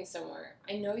you're moving somewhere.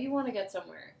 I know you want to get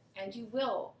somewhere. And you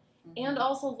will. Mm-hmm. And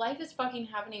also, life is fucking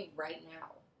happening right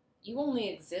now. You only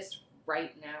exist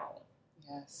right now.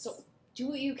 Yes. So do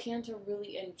what you can to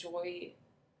really enjoy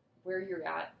where you're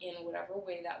at in whatever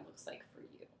way that looks like for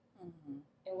you. Mm-hmm.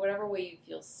 In whatever way you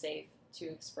feel safe to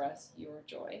express your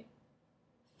joy.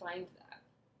 Find that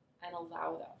and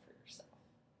allow that for yourself.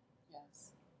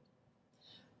 Yes.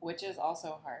 Which is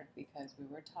also hard, because we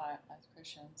were taught as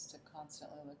Christians to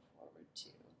constantly look forward to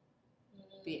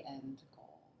the end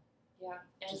goal. Yeah.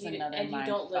 And you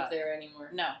don't live there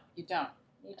anymore. No, you don't.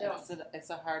 You don't. It's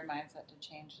a hard mindset to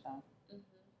change, though.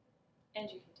 Mm-hmm. And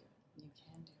you can do it. You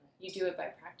can do it. You do it by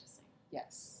practicing.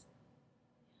 Yes.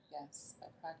 Yes, by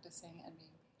practicing and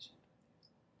being patient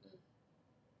with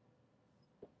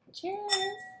yourself.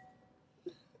 Cheers!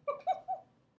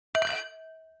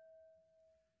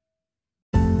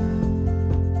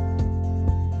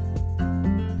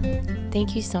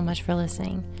 Thank you so much for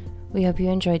listening. We hope you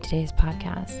enjoyed today's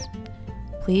podcast.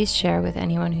 Please share with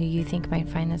anyone who you think might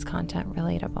find this content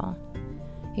relatable.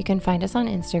 You can find us on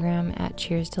Instagram at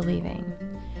Cheers to Leaving.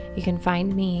 You can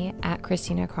find me at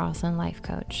Christina Carlson Life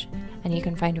Coach. And you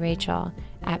can find Rachel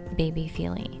at Baby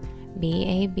Feely.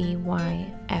 BABYFEELEY.